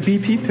 The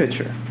BP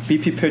pitcher.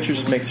 BP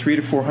pitchers make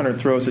 300 to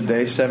 400 throws a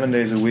day, 7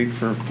 days a week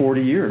for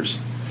 40 years.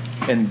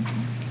 And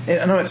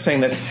I'm not saying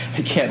that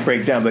they can't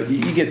break down, but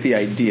you get the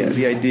idea.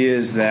 The idea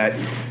is that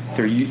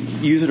they're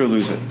use it or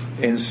lose it.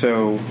 And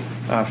so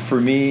for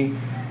me,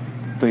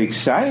 the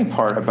exciting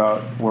part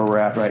about where we're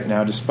at right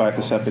now, despite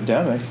this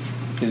epidemic,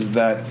 is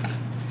that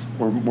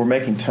we're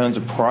making tons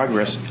of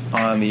progress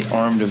on the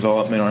arm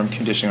development, arm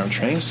conditioning, arm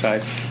training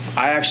side.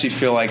 I actually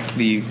feel like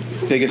the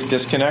biggest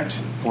disconnect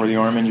where the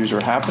arm injuries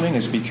are happening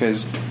is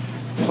because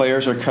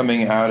players are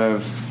coming out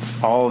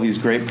of all of these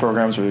great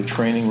programs where they're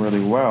training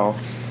really well,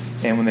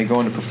 and when they go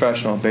into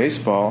professional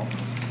baseball,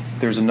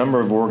 there's a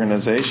number of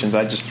organizations,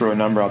 I just throw a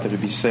number out there to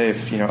be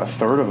safe, a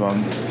third of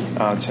them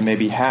to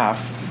maybe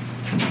half,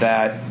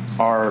 that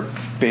are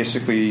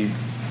basically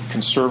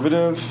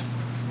conservative,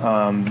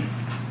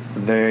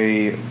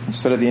 they,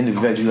 instead of the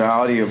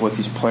individuality of what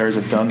these players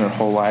have done their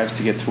whole lives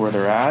to get to where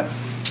they're at,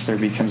 there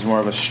becomes more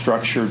of a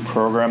structured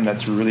program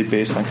that's really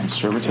based on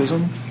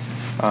conservatism.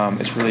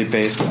 It's really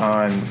based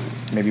on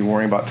maybe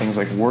worrying about things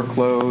like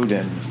workload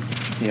and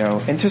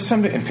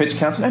and pitch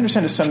counts. And I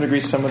understand to some degree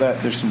some of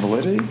that there's some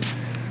validity,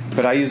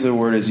 but I use the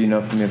word, as you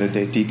know from the other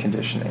day,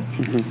 deconditioning.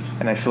 Mm-hmm.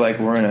 And I feel like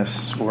we're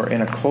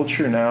in a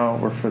culture now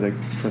where for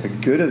the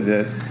good of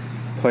it,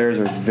 players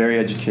are very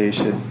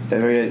educated,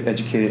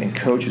 and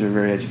coaches are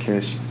very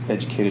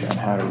educated on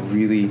how to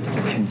really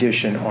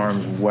condition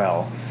arms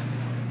well.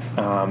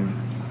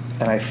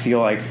 And I feel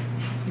like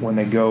when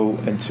they go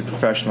into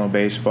professional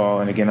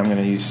baseball, and again, I'm going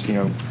to use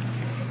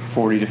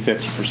 40 to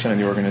 50% of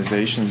the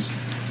organizations,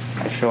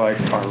 I feel like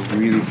are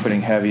really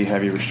putting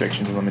heavy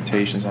restrictions and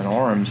limitations on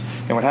arms.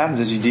 And what happens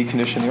is you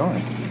decondition the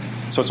arm.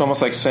 So it's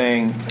almost like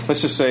saying,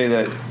 let's just say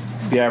that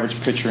the average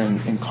pitcher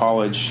in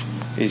college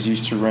is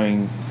used to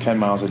running 10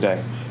 miles a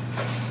day.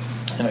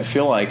 And I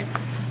feel like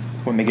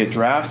when they get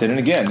drafted, and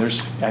again,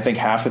 I think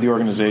half of the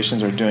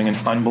organizations are doing an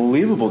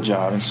unbelievable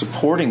job in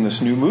supporting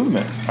this new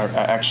movement,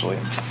 actually.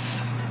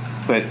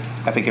 But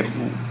I think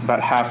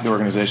about half of the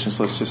organizations,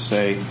 let's just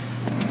say,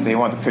 they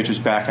want the pitchers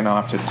backing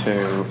off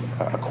to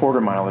a quarter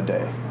mile a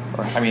day.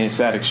 It's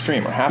that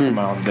extreme, or half a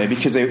mile a day,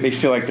 because they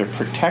feel like they're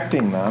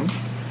protecting them.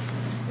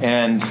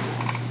 And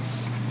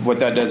what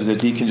that does is it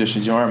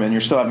deconditions your arm, and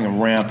you're still having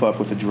them ramp up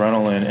with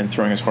adrenaline and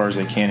throwing as hard as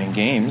they can in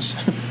games.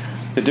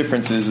 The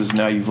difference is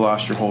now you've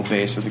lost your whole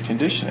base of the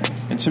conditioning.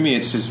 And to me,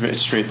 it's just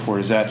as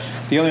straightforward as that.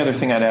 The only other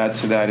thing I'd add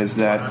to that is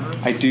that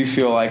I do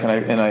feel like,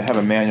 and I have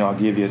a manual I'll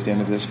give you at the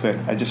end of this, but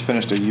I just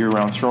finished a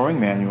year-round throwing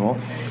manual.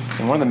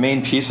 And one of the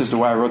main pieces to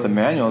why I wrote the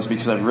manual is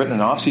because I've written an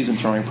off-season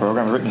throwing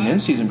program, I've written an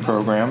in-season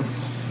program,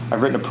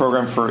 I've written a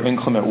program for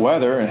inclement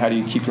weather and how do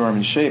you keep your arm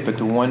in shape. But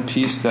the one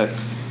piece that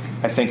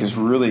I think is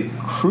really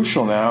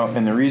crucial now,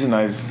 and the reason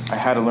I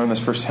had to learn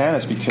this firsthand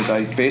is because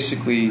I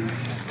basically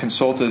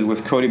consulted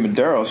with Cody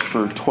Medeiros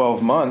for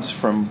 12 months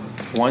from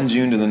one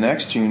June to the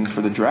next June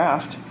for the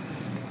draft,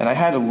 and I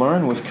had to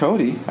learn with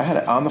Cody. I had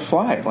it on the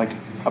fly, like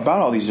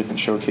about all these different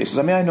showcases.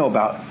 I know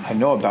about them,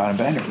 but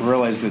I didn't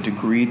realize the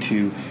degree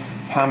to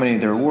how many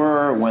there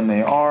were, when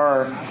they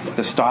are,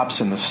 the stops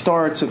and the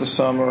starts of the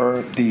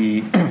summer,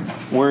 the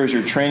where is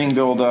your training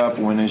build up,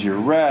 when is your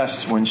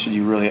rest, when should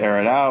you really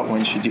air it out,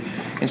 when should you...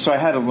 And so I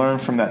had to learn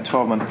from that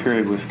 12-month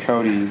period with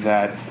Cody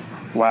that,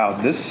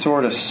 wow, this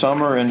sort of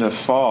summer into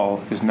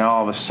fall is now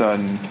all of a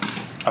sudden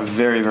a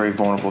very, very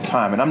vulnerable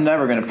time. And I'm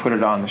never going to put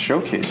it on the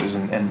showcases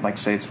and like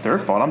say it's their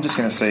fault. I'm just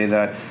going to say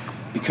that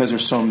because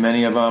there's so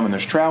many of them, and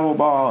there's travel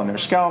ball, and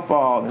there's scout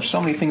ball, and there's so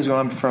many things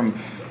going on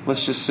from,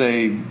 let's just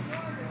say,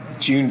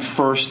 June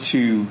 1st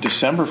to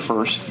December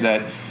 1st,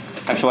 that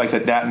I feel like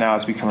that now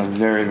has become a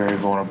very, very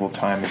vulnerable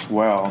time as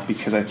well,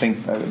 because I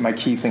think my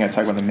key thing I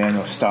talk about in the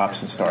manual,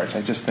 stops and starts.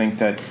 I just think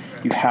that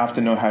you have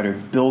to know how to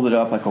build it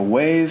up like a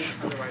wave,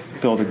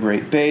 build a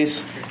great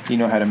base. You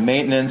know how to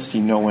maintenance.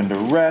 You know when to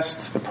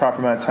rest the proper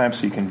amount of time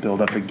so you can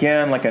build up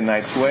again like a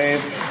nice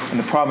wave. And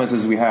the problem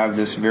is we have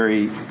this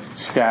very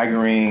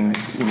staggering,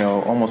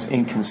 almost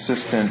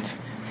inconsistent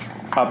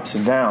ups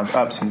and downs,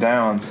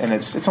 and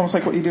it's almost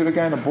like what you do to a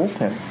guy in a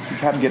bullpen. You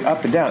have him get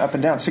up and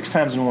down 6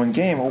 times in one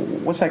game. Well,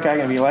 what's that guy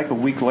going to be like a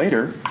week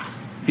later?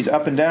 He's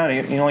up and down.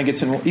 He only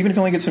gets in, even if he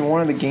only gets in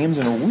one of the games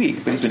in a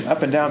week, but he's been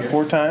up and down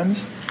 4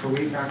 times.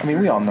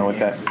 We all know what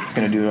that's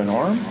going to do to an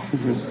arm.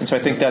 And so I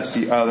think that's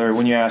the other,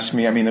 when you ask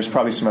me, there's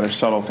probably some other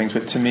subtle things,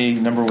 but to me,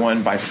 number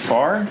one by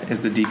far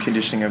is the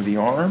deconditioning of the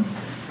arm.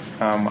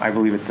 I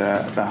believe in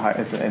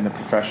the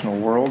professional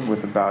world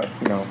with about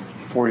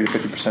 40 to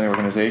 50% of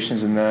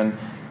organizations, and then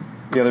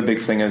the other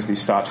big thing is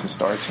these stops and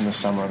starts in the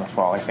summer and the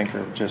fall. I think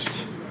are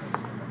just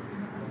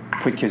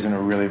put kids in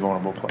a really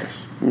vulnerable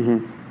place.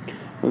 Mm-hmm.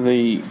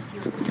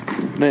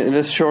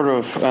 This sort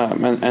of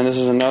and this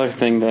is another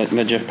thing that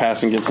Jeff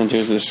Passan gets into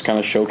is this kind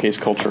of showcase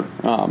culture.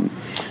 And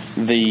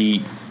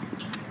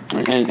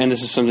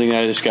this is something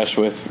that I discussed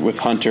with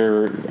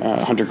Hunter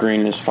Green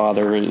and his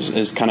father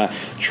is kind of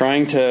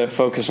trying to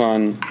focus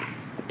on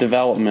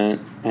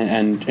development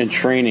and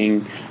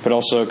training, but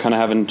also kind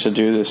of having to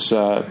do this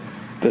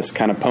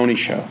kind of pony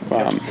show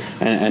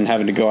and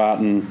having to go out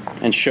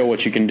and show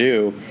what you can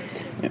do.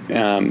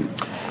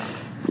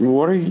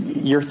 What are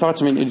your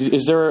thoughts?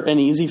 Is there an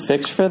easy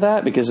fix for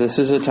that? Because this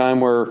is a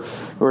time where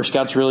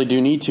scouts really do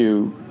need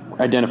to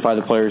identify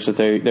the players that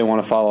they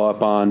want to follow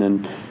up on,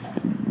 and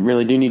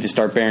really do need to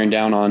start bearing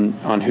down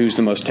on who's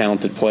the most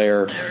talented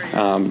player.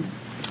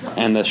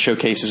 And the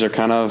showcases are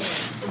kind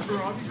of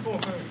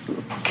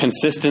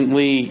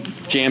consistently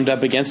jammed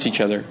up against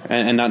each other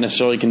and not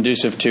necessarily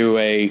conducive to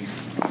a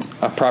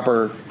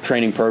proper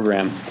training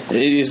program.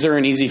 Is there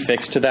an easy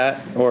fix to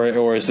that,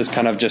 or is this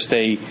kind of just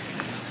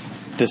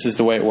this is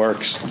the way it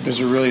works? There's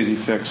a really easy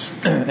fix.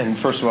 And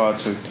first of all,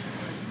 it's a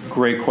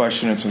great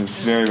question. It's a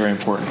very, very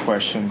important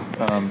question.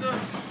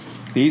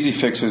 The easy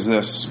fix is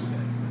this.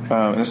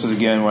 This is,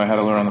 again, what I had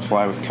to learn on the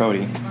fly with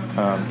Cody.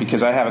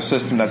 because I have a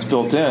system that's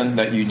built in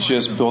that you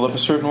just build up a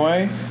certain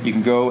way. You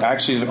can go you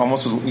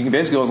can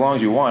basically go as long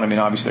as you want. I mean,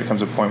 obviously there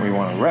comes a point where you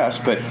want to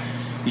rest, but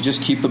you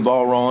just keep the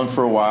ball rolling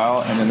for a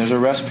while, and then there's a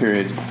rest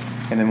period.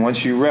 And then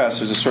once you rest,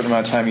 there's a certain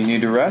amount of time you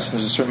need to rest, and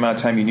there's a certain amount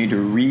of time you need to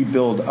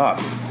rebuild up.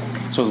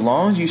 So as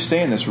long as you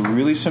stay in this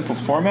really simple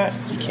format,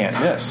 you can't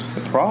miss.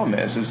 The problem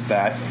is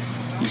that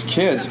these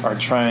kids are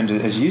trying to,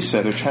 as you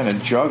said, they're trying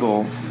to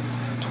juggle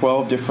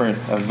 12 different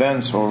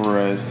events over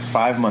a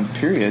 5-month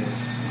period,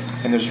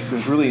 and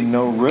there's really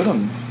no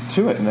rhythm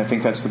to it, and I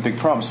think that's the big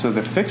problem. So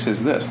the fix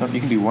is this. You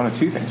can do one of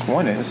two things.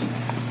 One is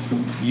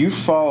you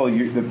follow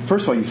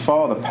first of all, you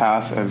follow the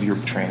path of your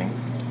training.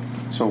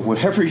 So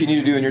whatever you need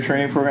to do in your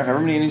training program,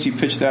 however many innings you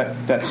pitch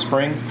that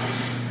spring,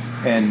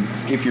 and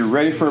if you're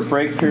ready for a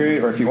break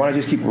period, or if you want to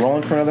just keep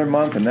rolling for another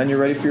month and then you're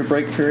ready for your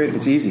break period,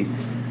 it's easy.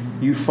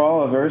 You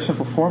follow a very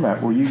simple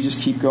format where you just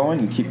keep going,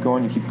 and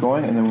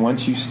then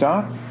once you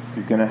stop,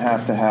 you're going to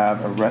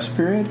have a rest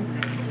period,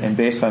 and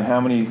based on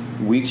how many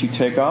weeks you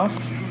take off,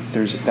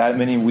 there's that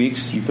many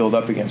weeks you build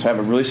up again. So I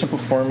have a really simple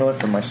formula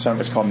for my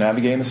summer. It's called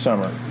Navigating the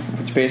Summer,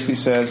 which basically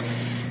says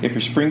if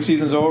your spring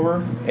season's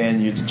over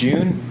and it's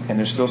June and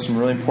there's still some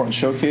really important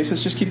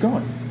showcases, just keep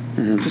going.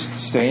 Mm-hmm. Just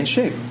stay in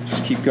shape.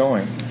 Just keep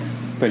going.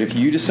 But if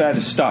you decide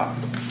to stop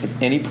at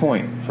any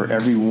point, for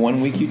every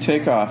 1 week you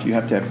take off, you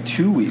have to have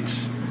 2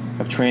 weeks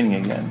of training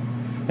again.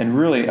 And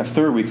really, a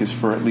third week is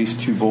for at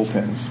least 2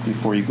 bullpens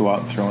before you go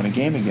out and throw in a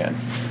game again.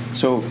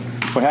 So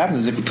what happens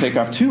is if you take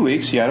off 2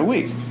 weeks, you had a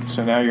week.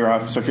 So now you're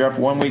off. So if you're off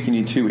 1 week, you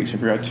need 2 weeks.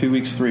 If you're out 2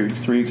 weeks, 3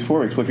 weeks, 3 weeks, 4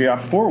 weeks. Well, if you're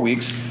off 4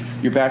 weeks,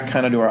 you're back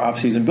kind of to our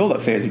off-season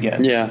build-up phase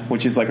again,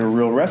 which is like a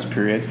real rest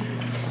period.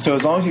 So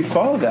as long as you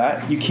follow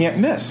that, you can't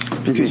miss,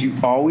 because you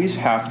always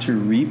have to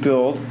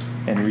rebuild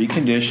and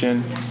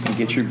recondition and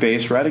get your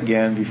base right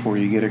again before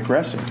you get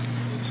aggressive.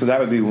 So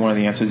that would be one of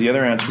the answers. The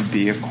other answer would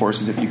be, of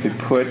course, is if you could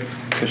put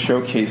the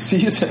showcase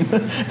season.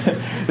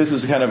 This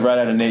is kind of right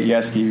out of Nate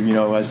Yeskie.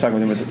 I was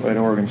talking with him at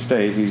Oregon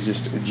State. He's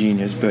just a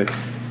genius. But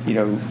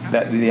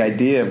that the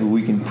idea of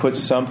we can put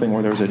something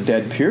where there's a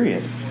dead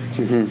period,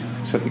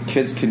 so that the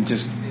kids can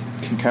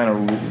kind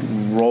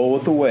of roll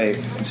with the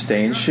wave and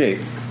stay in shape.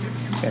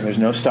 And there's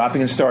no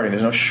stopping and starting.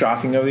 There's no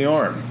shocking of the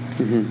arm.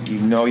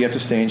 You have to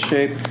stay in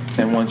shape.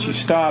 And once you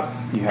stop,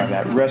 you have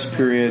that rest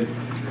period.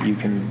 You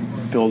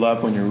can build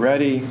up when you're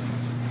ready.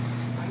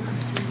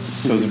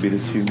 Those would be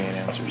the two main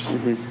answers.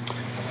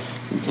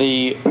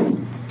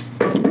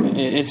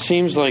 It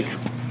seems like,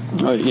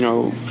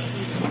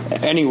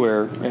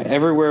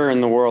 everywhere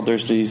in the world,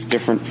 there's these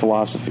different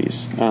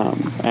philosophies,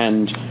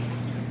 and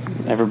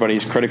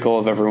everybody's critical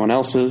of everyone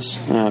else's,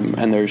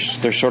 and there's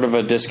sort of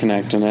a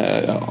disconnect and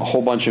a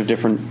whole bunch of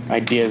different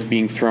ideas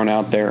being thrown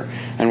out there.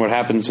 And what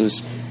happens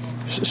is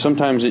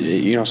sometimes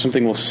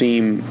something will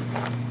seem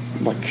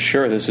like,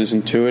 sure, this is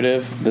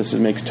intuitive,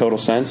 makes total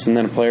sense, and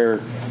then a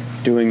player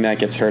doing that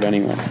gets hurt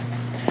anyway.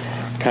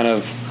 Kind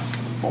of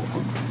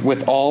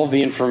with all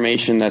the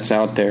information that's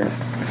out there,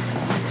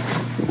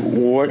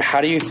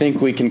 how do you think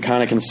we can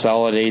kind of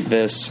consolidate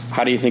this?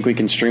 How do you think we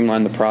can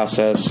streamline the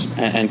process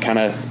and kind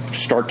of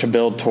start to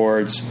build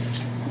towards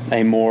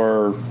a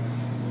more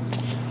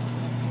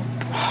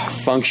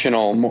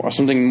functional,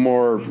 something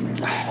more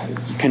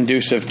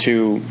conducive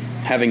to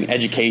having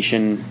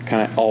education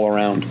kind of all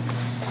around?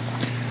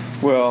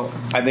 Well,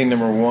 I think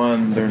number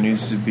one, there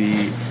needs to be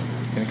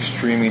an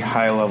extremely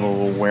high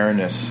level of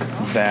awareness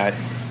that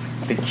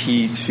the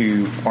key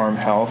to arm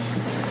health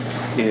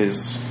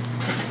is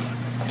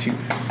to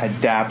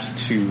adapt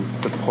to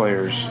the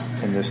players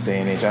in this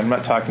day and age. I'm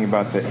not talking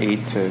about the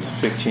 8 to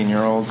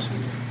 15-year-olds,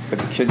 but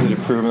the kids that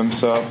have proven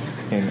themselves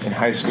in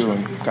high school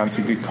and gone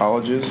through good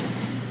colleges.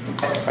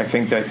 I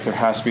think that there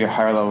has to be a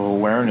higher level of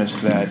awareness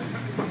that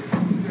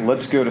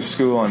let's go to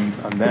school on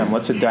them.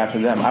 Let's adapt to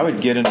them. I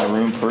would get in a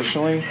room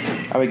personally.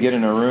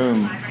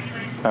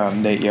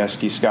 Nate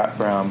Yeskie, Scott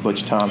Brown,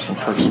 Butch Thompson,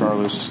 Kirk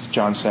Saarloos,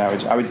 John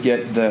Savage. I would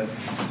get the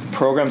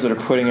programs that are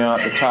putting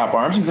out the top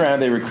arms, and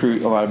granted they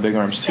recruit a lot of big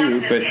arms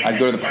too, but I'd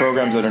go to the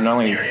programs that are not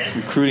only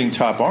recruiting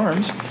top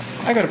arms,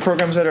 I go to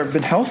programs that have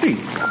been healthy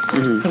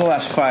for the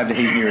last 5 to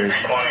 8 years.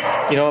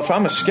 If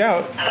I'm a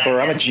scout or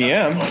I'm a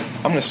GM,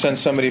 I'm going to send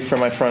somebody from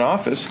my front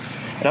office,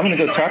 and I'm going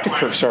to go talk to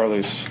Kirk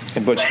Saarloos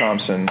and Butch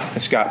Thompson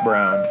and Scott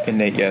Brown and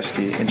Nate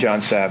Yeskie and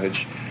John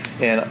Savage,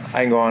 and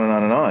I can go on and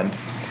on and on.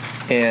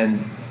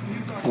 And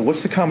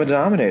what's the common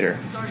denominator?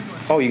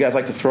 Oh, you guys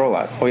like to throw a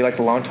lot. Oh, you like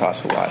to long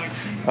toss a lot.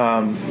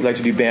 You like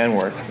to do band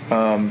work.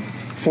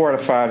 4 out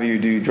of 5 of you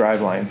do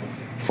driveline.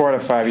 4 out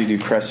of 5 of you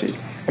do Cressy.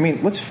 I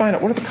mean, let's find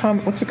out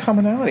what's the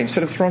commonality,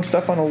 instead of throwing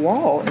stuff on a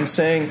wall and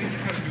saying,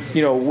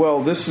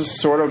 well, this is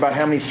sort of about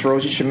how many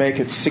throws you should make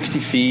at 60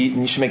 feet,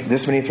 and you should make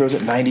this many throws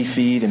at 90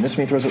 feet, and this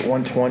many throws at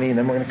 120, and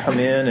then we're going to come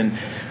in, and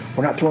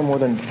we're not throwing more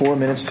than 4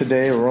 minutes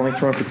today, or we're only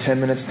throwing for 10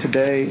 minutes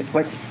today.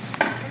 Like,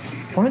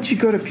 why don't you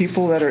go to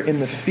people that are in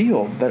the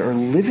field, that are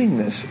living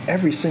this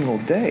every single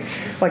day?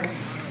 Like,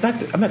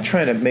 I'm not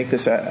trying to make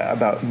this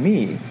about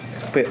me,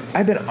 but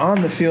I've been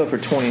on the field for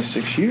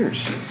 26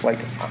 years, like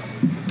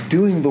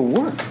doing the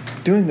work.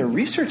 doing the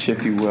research,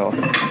 if you will.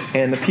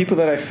 And the people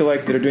that I feel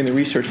like that are doing the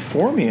research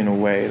for me in a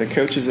way, the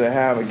coaches that I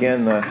have,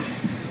 again,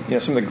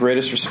 some of the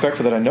greatest respect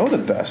for that I know the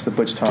best, the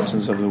Butch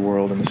Thompsons of the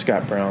world and the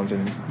Scott Browns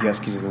and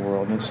Yeskis of the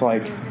world. And it's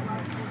like,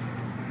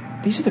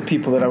 these are the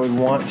people that I would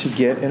want to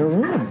get in a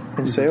room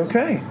and say,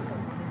 okay,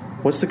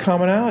 what's the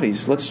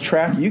commonalities? Let's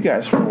track you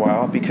guys for a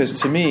while,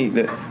 because to me,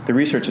 the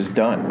research is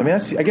done. I mean,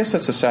 I guess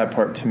that's the sad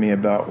part to me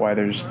about why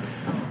there's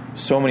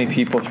so many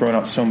people throwing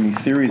out so many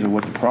theories of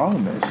what the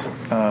problem is.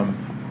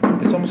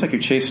 It's almost like you're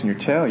chasing your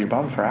tail. You're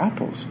bobbing for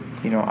apples.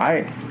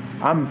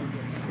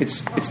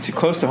 It's too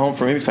close to home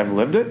for me because I've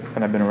lived it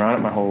and I've been around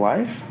it my whole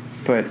life.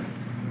 But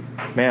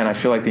man, I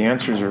feel like the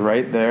answers are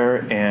right there,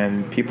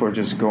 and people are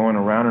just going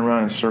around and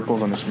around in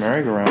circles on this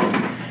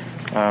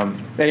merry-go-round.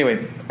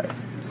 Anyway,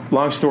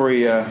 long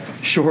story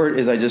short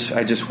is I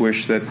just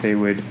wish that they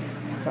would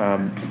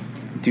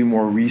do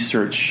more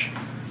research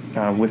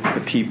with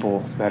the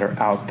people that are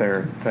out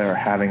there that are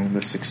having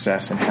the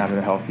success and having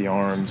the healthy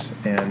arms.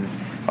 And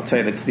I'll tell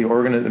you that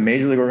the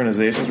major league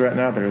organizations right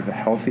now that are the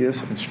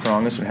healthiest and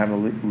strongest and have the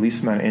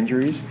least amount of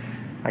injuries,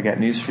 I got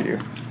news for you.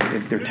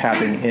 They're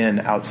tapping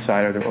in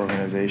outside of their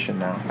organization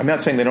now. I'm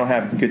not saying they don't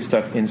have good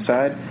stuff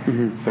inside,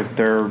 but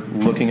they're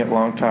looking at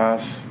long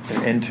toss,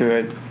 they're into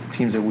it.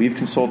 Teams that we've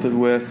consulted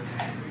with,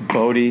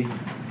 Bodie,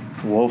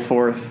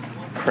 Woolforth,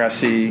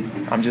 Cressy.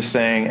 I'm just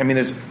saying, I mean,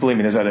 believe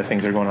me, there's other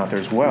things that are going on out there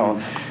as well,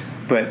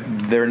 but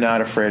they're not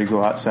afraid to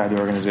go outside the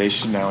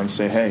organization now and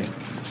say, hey,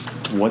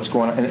 what's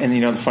going on? And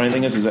the funny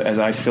thing is as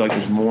I feel like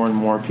there's more and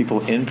more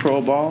people in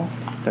pro ball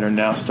that are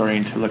now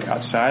starting to look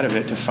outside of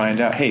it to find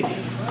out, hey,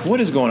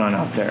 what is going on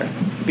out there?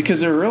 Because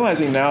they're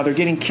realizing now they're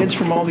getting kids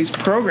from all these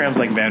programs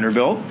like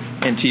Vanderbilt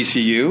and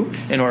TCU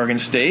and Oregon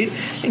State,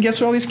 and guess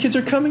what all these kids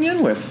are coming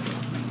in with?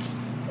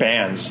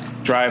 Bands,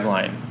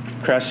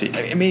 Driveline, Cressy.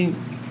 I mean,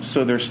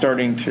 so they're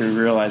starting to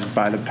realize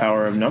by the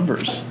power of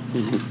numbers.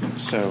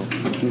 So,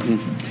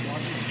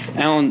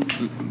 Alan,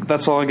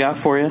 that's all I got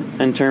for you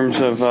in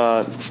terms of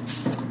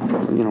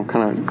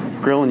kind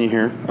of grilling you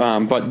here.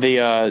 But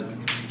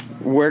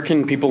where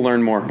can people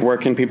learn more? Where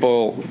can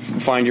people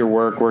find your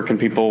work? Where can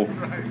people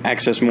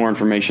access more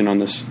information on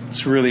this?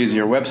 It's really easy.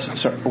 Our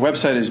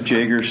website is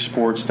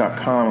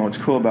jagersports.com, and what's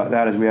cool about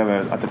that is we have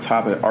at the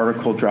top of the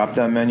article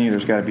drop-down menu,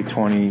 there's got to be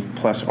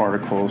 20-plus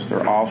articles.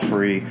 They're all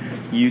free.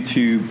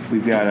 YouTube,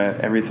 we've got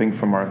everything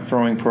from our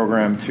throwing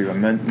program to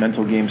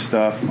mental game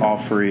stuff, all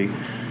free.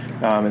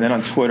 And then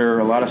on Twitter,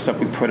 a lot of stuff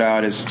we put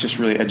out is just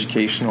really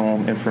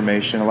educational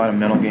information, a lot of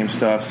mental game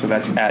stuff. So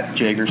that's at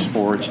Jaeger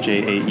Sports,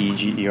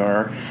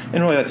 Jaeger.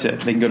 And really that's it.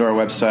 They can go to our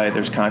website.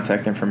 There's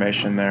contact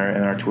information there,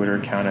 and our Twitter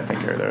account, I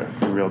think, are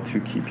the real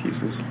two key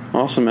pieces.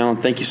 Awesome, Alan.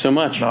 Thank you so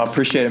much. No, I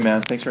appreciate it,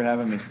 man. Thanks for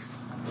having me.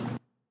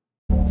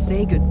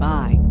 Say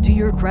goodbye to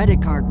your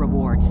credit card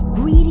rewards.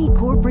 Greedy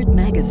corporate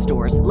mega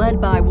stores,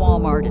 led by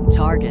Walmart and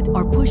Target,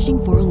 are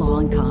pushing for a law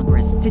in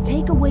Congress to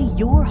take away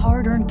your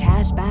hard-earned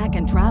cash back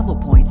and travel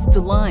points to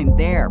line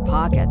their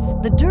pockets.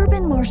 The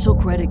Durbin-Marshall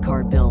credit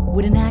card bill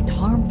would enact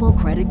harmful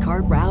credit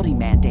card routing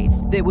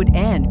mandates that would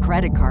end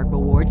credit card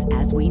rewards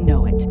as we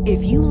know it.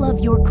 If you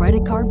love your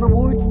credit card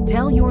rewards,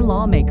 tell your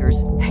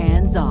lawmakers,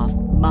 hands off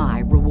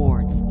my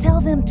rewards. Tell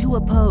them to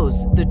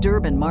oppose the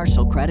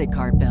Durbin-Marshall credit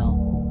card bill.